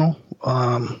Discovery Channel.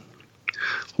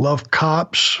 Love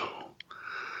Cops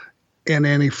in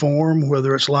any form,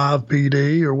 whether it's live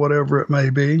PD or whatever it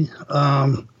may be.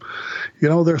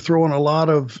 They're throwing a lot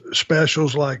of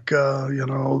specials like,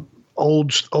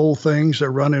 old things.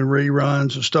 They're running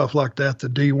reruns and stuff like that. The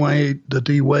D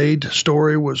Wade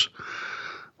story was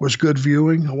good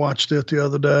viewing. I watched it the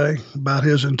other day about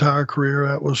his entire career.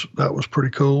 That was pretty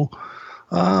cool.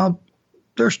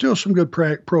 There's still some good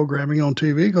programming on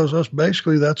TV, because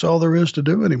that's all there is to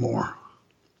do anymore.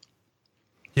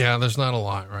 Yeah, there's not a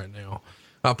lot right now.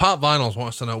 Pop Vinyls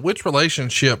wants to know which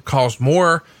relationship caused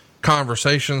more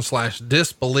conversation /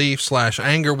 disbelief /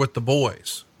 anger with the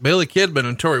boys, Billy Kidman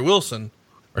and Tori Wilson,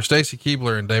 or Stacy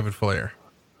Keibler and David Flair?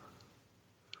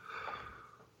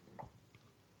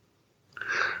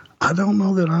 I don't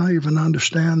know that I even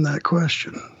understand that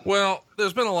question. Well,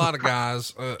 there's been a lot of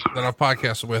guys that I've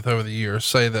podcasted with over the years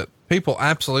say that people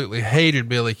absolutely hated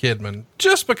Billy Kidman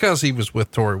just because he was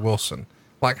with Tori Wilson.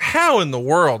 Like, how in the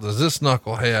world does this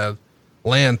knucklehead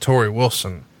land Tori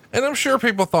Wilson? And I'm sure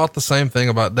people thought the same thing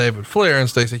about David Flair and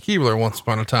Stacy Keibler once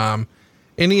upon a time.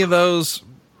 Any of those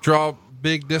draw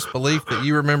big disbelief that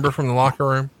you remember from the locker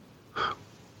room?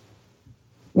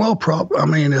 Well,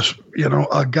 it's,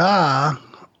 a guy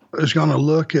is going to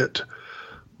look at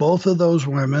both of those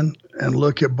women and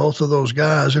look at both of those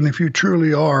guys. And if you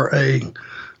truly are a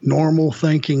normal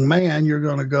thinking man, you're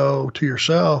going to go to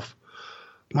yourself,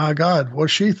 my God,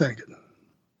 what's she thinking?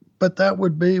 But that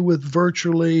would be with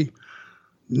virtually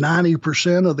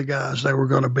 90% of the guys they were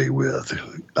going to be with.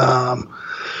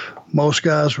 Most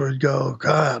guys would go,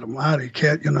 God almighty,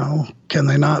 can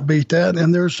they not beat that?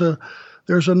 And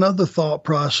there's another thought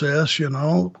process,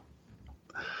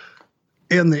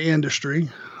 in the industry.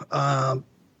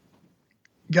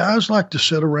 Guys like to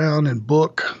sit around and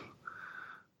book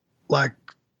like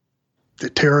the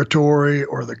territory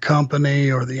or the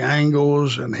company or the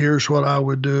angles, and here's what I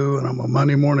would do, and I'm a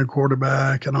Monday morning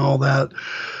quarterback and all that.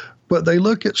 But they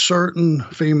look at certain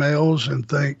females and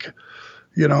think,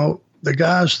 the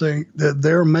guys think that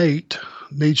their mate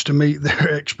needs to meet their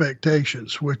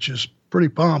expectations, which is pretty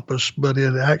pompous, but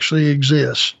it actually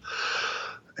exists.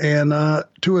 And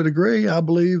to a degree, I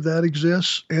believe that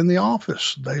exists in the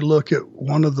office. They look at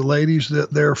one of the ladies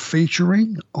that they're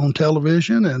featuring on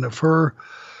television, and if her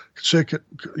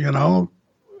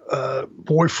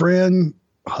boyfriend,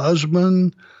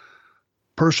 husband,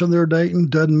 person they're dating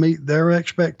doesn't meet their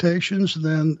expectations,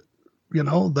 then,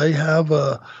 they have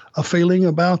a feeling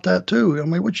about that too. I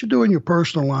mean, what you do in your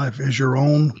personal life is your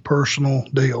own personal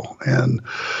deal. And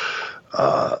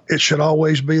it should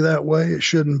always be that way. It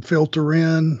shouldn't filter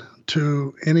in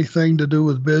to anything to do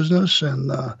with business.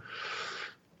 And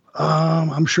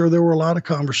I'm sure there were a lot of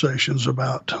conversations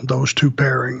about those two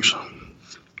pairings.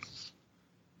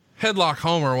 Headlock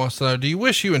Homer wants to know, do you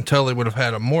wish you and Tully would have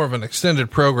had more of an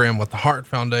extended program with the Hart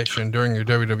Foundation during your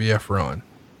WWF run?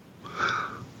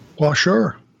 Well,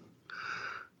 sure.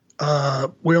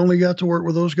 We only got to work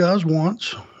with those guys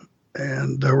once,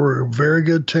 and they were a very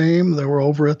good team. They were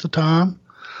over at the time.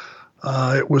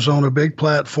 It was on a big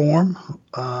platform.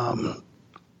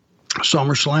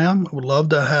 SummerSlam. I would love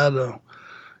to have had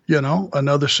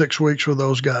another 6 weeks with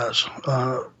those guys.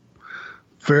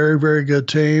 Very, very good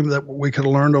team that we could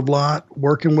have learned a lot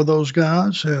working with those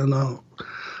guys, and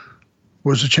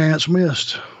was a chance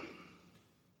missed.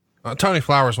 Tony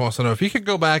Flowers wants to know, if you could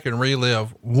go back and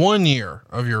relive 1 year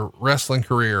of your wrestling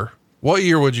career, what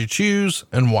year would you choose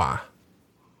and why?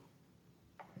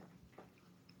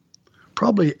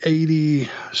 Probably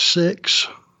 86.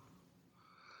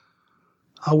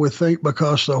 I would think,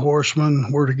 because the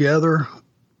Horsemen were together.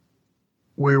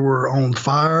 We were on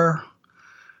fire.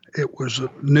 It was a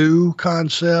new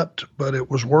concept, but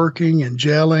it was working and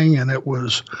gelling, and it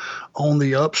was on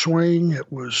the upswing. It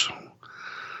was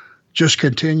just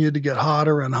continued to get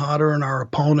hotter and hotter, and our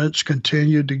opponents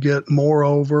continued to get more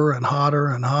over and hotter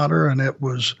and hotter. And it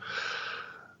was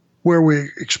where we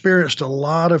experienced a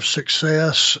lot of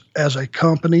success as a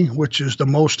company, which is the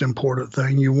most important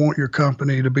thing. You want your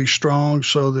company to be strong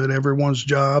so that everyone's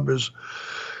job is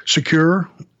secure.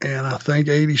 And I think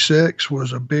 86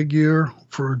 was a big year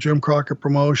for Jim Crockett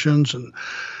Promotions, and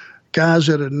guys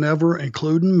that had never,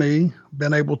 including me,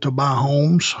 been able to buy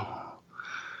homes,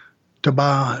 to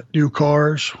buy new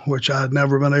cars, which I'd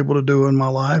never been able to do in my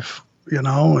life,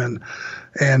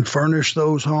 and furnish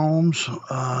those homes,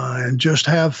 and just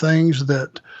have things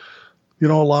that, a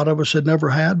lot of us had never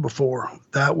had before.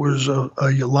 That was a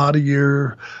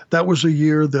year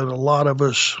that a lot of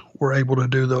us were able to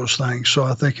do those things. So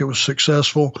I think it was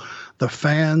successful. The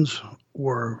fans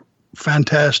were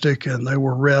fantastic, and they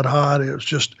were red hot. It was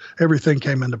just, everything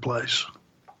came into place.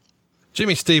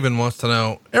 Jimmy Steven wants to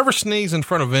know, ever sneeze in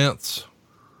front of Vince?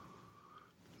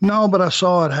 No, but I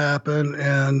saw it happen,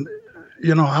 and,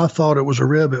 I thought it was a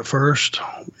rib at first,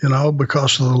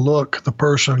 because of the look the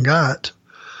person got.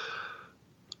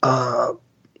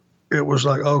 It was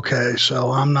like, okay,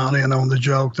 so I'm not in on the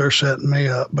joke. They're setting me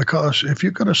up, because if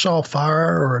you could have saw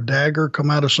fire or a dagger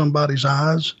come out of somebody's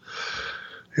eyes,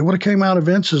 it would have came out of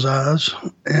Vince's eyes.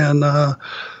 And,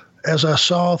 as I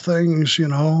saw things,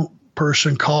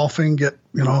 person coughing, get,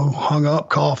 hung up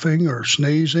coughing or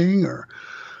sneezing,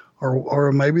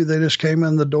 or maybe they just came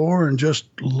in the door and just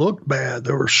looked bad.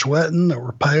 They were sweating, they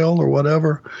were pale or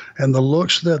whatever. And the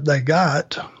looks that they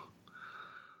got,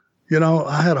 you know,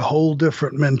 I had a whole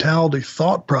different mentality,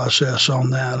 thought process on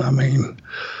that. I mean,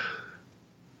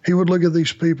 he would look at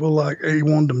these people like he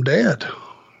wanted them dead.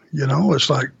 You know, it's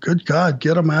like, good God,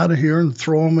 get them out of here and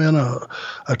throw them in a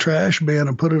trash bin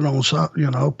and put it on,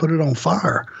 put it on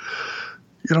fire.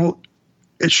 You know,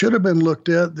 it should have been looked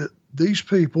at that these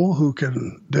people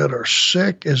that are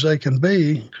sick as they can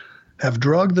be have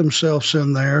drugged themselves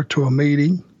in there to a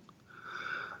meeting,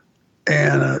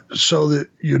 and so that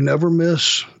you never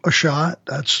miss a shot.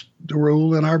 That's the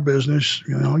rule in our business.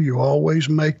 You know, you always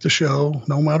make the show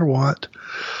no matter what.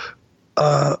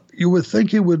 You would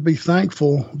think you would be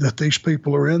thankful that these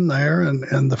people are in there,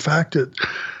 and the fact that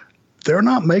they're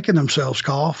not making themselves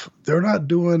cough. They're not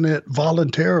doing it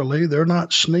voluntarily. They're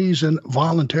not sneezing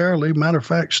voluntarily. Matter of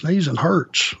fact, sneezing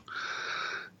hurts.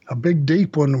 A big,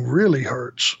 deep one really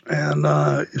hurts. And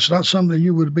it's not something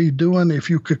you would be doing if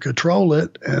you could control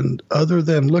it. And other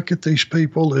than look at these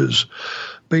people as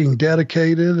being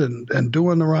dedicated and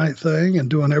doing the right thing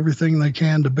and doing everything they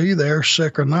can to be there,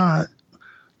 sick or not,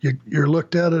 you're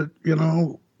looked at it, you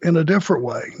know, in a different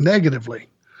way, negatively.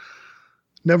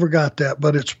 Never got that,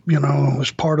 but it's, you know,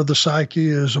 it's part of the psyche.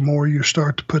 Is the more you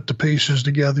start to put the pieces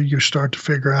together, you start to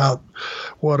figure out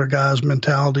what a guy's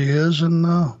mentality is, and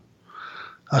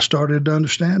I started to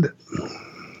understand it.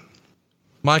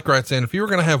 Mike writes in, if you were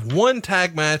going to have one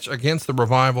tag match against the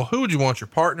Revival, who would you want your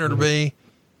partner to be?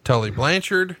 Tully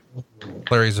Blanchard,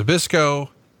 Larry Zbyszko,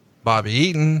 Bobby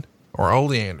Eaton, or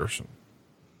Ole Anderson?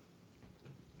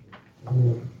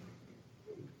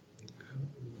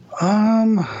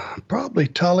 Probably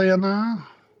Tully and I.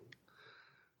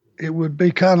 It would be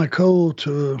kind of cool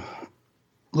to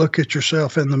look at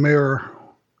yourself in the mirror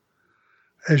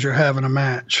as you're having a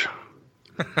match.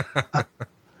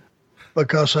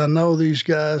 Because I know these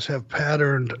guys have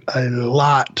patterned a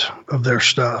lot of their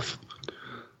stuff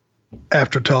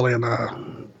after Tully and I.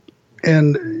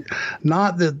 And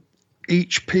not that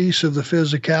each piece of the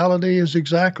physicality is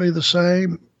exactly the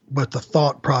same, but the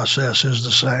thought process is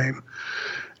the same.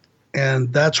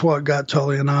 And that's what got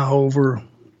Tully and I over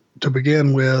to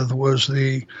begin with, was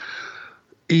the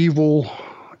evil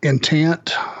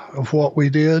intent of what we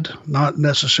did, not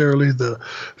necessarily the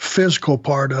physical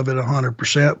part of it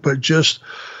 100%, but just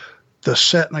the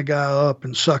setting a guy up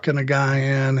and sucking a guy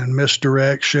in and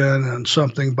misdirection and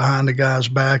something behind the guy's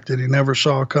back that he never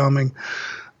saw coming.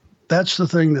 That's the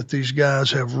thing that these guys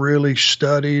have really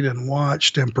studied and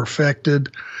watched and perfected.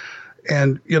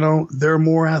 And, you know, they're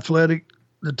more athletic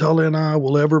than Tully and I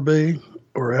will ever be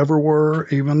or ever were,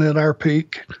 even at our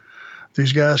peak.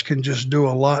 These guys can just do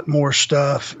a lot more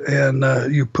stuff, and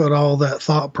you put all that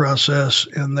thought process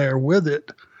in there with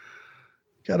it,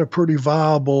 got a pretty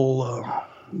viable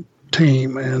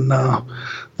team. And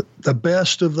the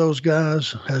best of those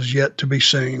guys has yet to be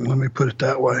seen. Let me put it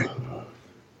that way.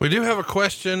 We do have a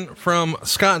question from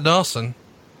Scott Dawson.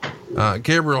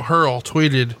 Gabriel Hurl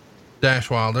tweeted Dash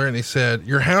Wilder, and he said,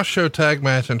 your house show tag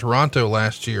match in Toronto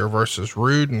last year versus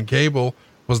Rude and Gable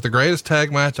was the greatest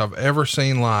tag match I've ever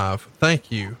seen live.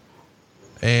 Thank you.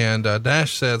 And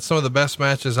Dash said, some of the best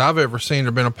matches I've ever seen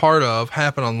or been a part of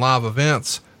happen on live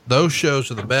events. Those shows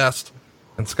are the best.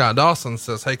 And Scott Dawson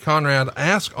says, hey, Conrad,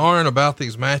 ask Arn about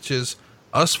these matches.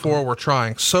 Us four were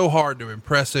trying so hard to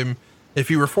impress him. If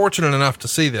you were fortunate enough to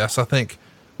see this, I think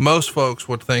most folks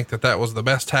would think that that was the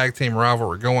best tag team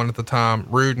rivalry going at the time.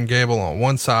 Rude and Gable on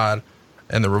one side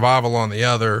and the Revival on the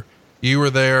other. You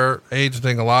were there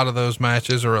agenting a lot of those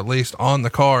matches, or at least on the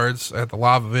cards at the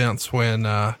live events when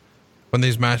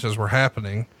these matches were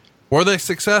happening. Were they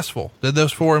successful? Did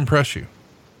those four impress you?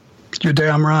 You're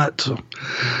damn right.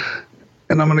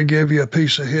 And I'm going to give you a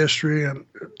piece of history, and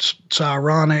it's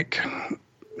ironic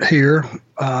here.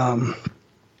 That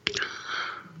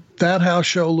house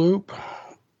show loop,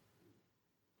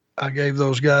 I gave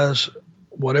those guys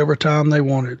whatever time they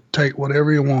wanted. Take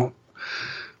whatever you want.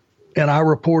 And I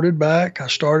reported back. I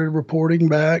started reporting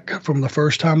back from the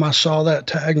first time I saw that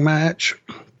tag match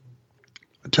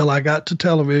until I got to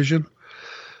television.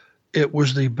 It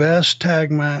was the best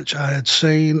tag match I had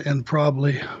seen in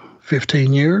probably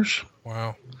 15 years.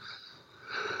 Wow.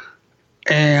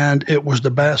 And it was the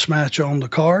best match on the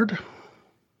card.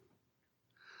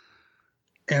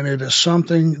 And it is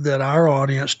something that our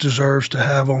audience deserves to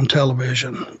have on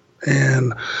television.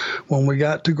 And when we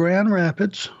got to Grand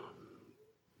Rapids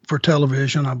for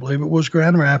television, I believe it was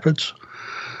Grand Rapids,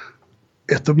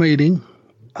 at the meeting,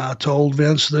 I told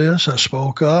Vince this. I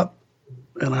spoke up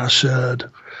and I said,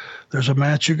 there's a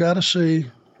match you got to see.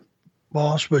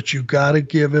 boss, but you got to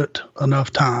give it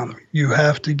enough time. You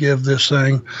have to give this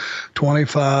thing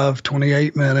 25,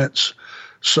 28 minutes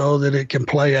so that it can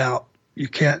play out. You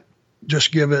can't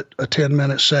just give it a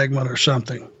 10-minute segment or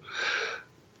something.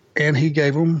 And he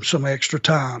gave them some extra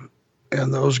time.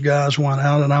 And those guys went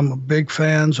out, and I'm a big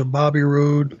fans of Bobby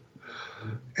Roode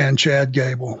and Chad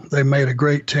Gable. They made a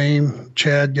great team.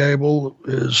 Chad Gable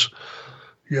is,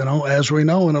 as we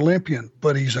know, an Olympian,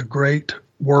 but he's a great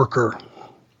worker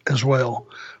as well.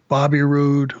 Bobby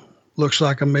Roode looks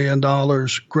like $1 million,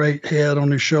 great head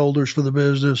on his shoulders for the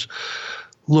business,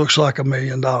 looks like $1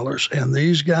 million. And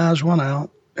these guys went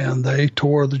out and they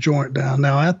tore the joint down.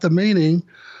 Now, at the meeting,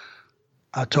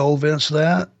 I told Vince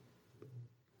that,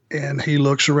 and he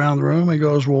looks around the room and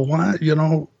goes, well, why,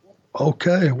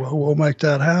 okay, well, we'll make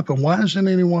that happen. Why hasn't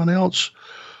anyone else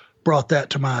brought that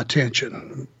to my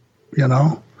attention,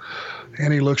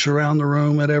 And he looks around the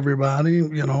room at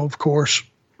everybody, of course,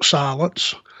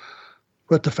 silence.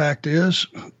 But the fact is,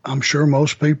 I'm sure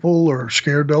most people are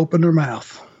scared to open their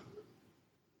mouth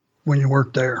when you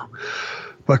work there.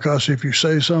 Because if you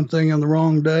say something in the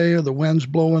wrong day or the wind's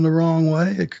blowing the wrong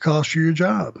way, it could cost you your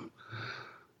job.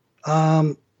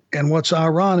 And what's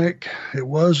ironic, it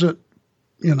wasn't,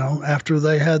 after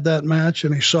they had that match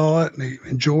and he saw it and he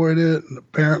enjoyed it, and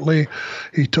apparently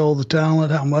he told the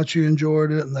talent how much he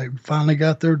enjoyed it, and they finally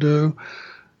got their due.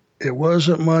 It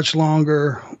wasn't much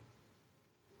longer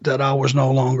that I was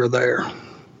no longer there.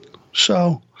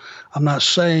 So I'm not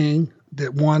saying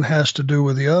that one has to do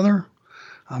with the other.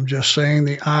 I'm just saying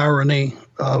the irony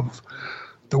of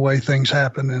the way things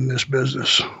happen in this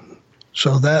business.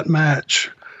 So that match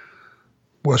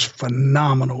was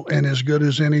phenomenal and as good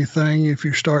as anything. If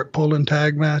you start pulling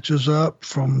tag matches up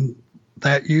from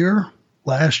that year,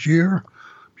 last year,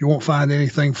 you won't find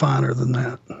anything finer than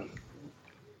that.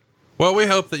 Well, we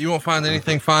hope that you won't find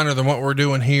anything finer than what we're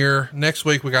doing here. Next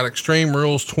week, we got Extreme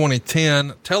Rules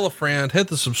 2010. Tell a friend, hit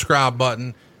the subscribe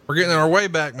button. We're getting our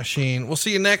Wayback Machine. We'll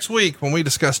see you next week when we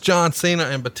discuss John Cena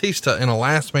and Batista in a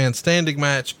last man standing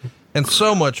match and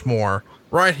so much more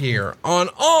right here on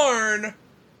ARN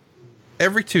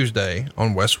every Tuesday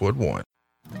on Westwood One.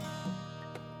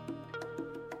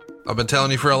 I've been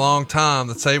telling you for a long time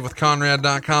that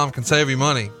SaveWithConrad.com can save you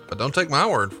money, but don't take my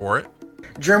word for it.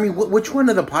 Jeremy, which one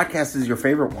of the podcasts is your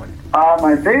favorite one?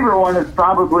 My favorite one is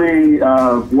probably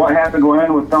What Happened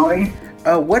When with Tony.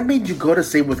 What made you go to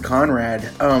Save with Conrad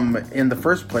in the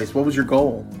first place? What was your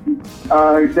goal?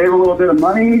 Save a little bit of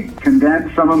money,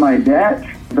 condense some of my debt,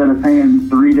 instead of paying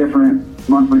 3 different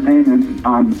monthly payments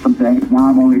on some things. Now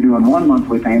I'm only doing 1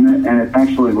 monthly payment, and it's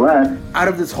actually less. Out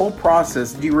of this whole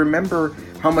process, do you remember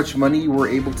how much money you were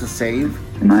able to save?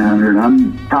 $900.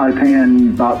 I'm probably paying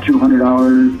about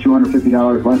 $200,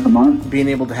 $250 less a month. Being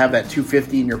able to have that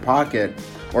 $250 in your pocket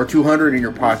or $200 in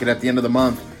your pocket at the end of the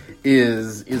month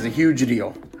is a huge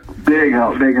deal. Big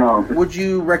help, big help. Would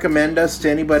you recommend us to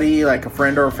anybody, like a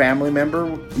friend or a family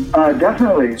member?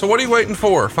 Definitely. So what are you waiting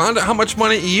for? Find out how much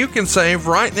money you can save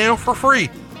right now for free.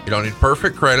 You don't need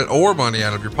perfect credit or money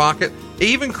out of your pocket.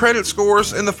 Even credit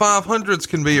scores in the 500s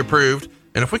can be approved.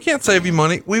 And if we can't save you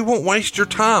money, we won't waste your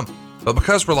time. But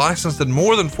because we're licensed in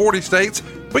more than 40 states,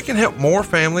 we can help more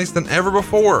families than ever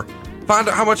before. Find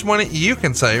out how much money you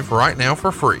can save right now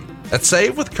for free at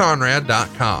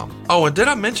SaveWithConrad.com. Oh, and did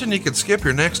I mention you could skip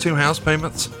your next 2 house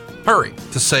payments? Hurry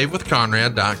to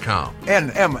SaveWithConrad.com.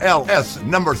 NMLS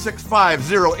number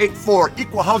 65084,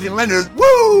 Equal Housing Lenders.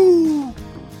 Woo!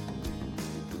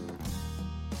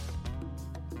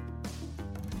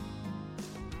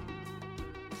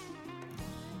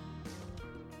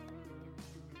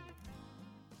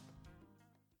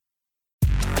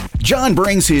 John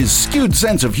brings his skewed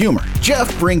sense of humor.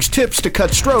 Jeff brings tips to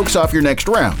cut strokes off your next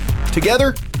round.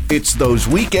 Together, it's those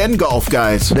weekend golf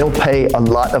guys. They'll pay a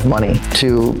lot of money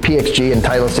to PXG and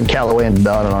Titleist and Callaway and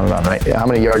on and on and on, right? How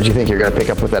many yards do you think you're going to pick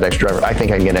up with that extra driver? I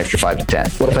think I can get an extra 5 to 10.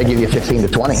 What if I give you 15 to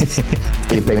 20?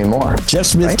 You pay me more. Jeff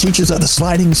Smith, right? Teaches on a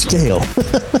sliding scale.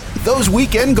 Those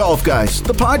Weekend Golf Guys,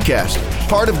 the podcast,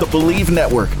 part of the Believe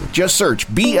Network. Just search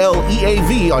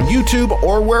BLEAV on YouTube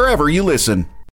or wherever you listen.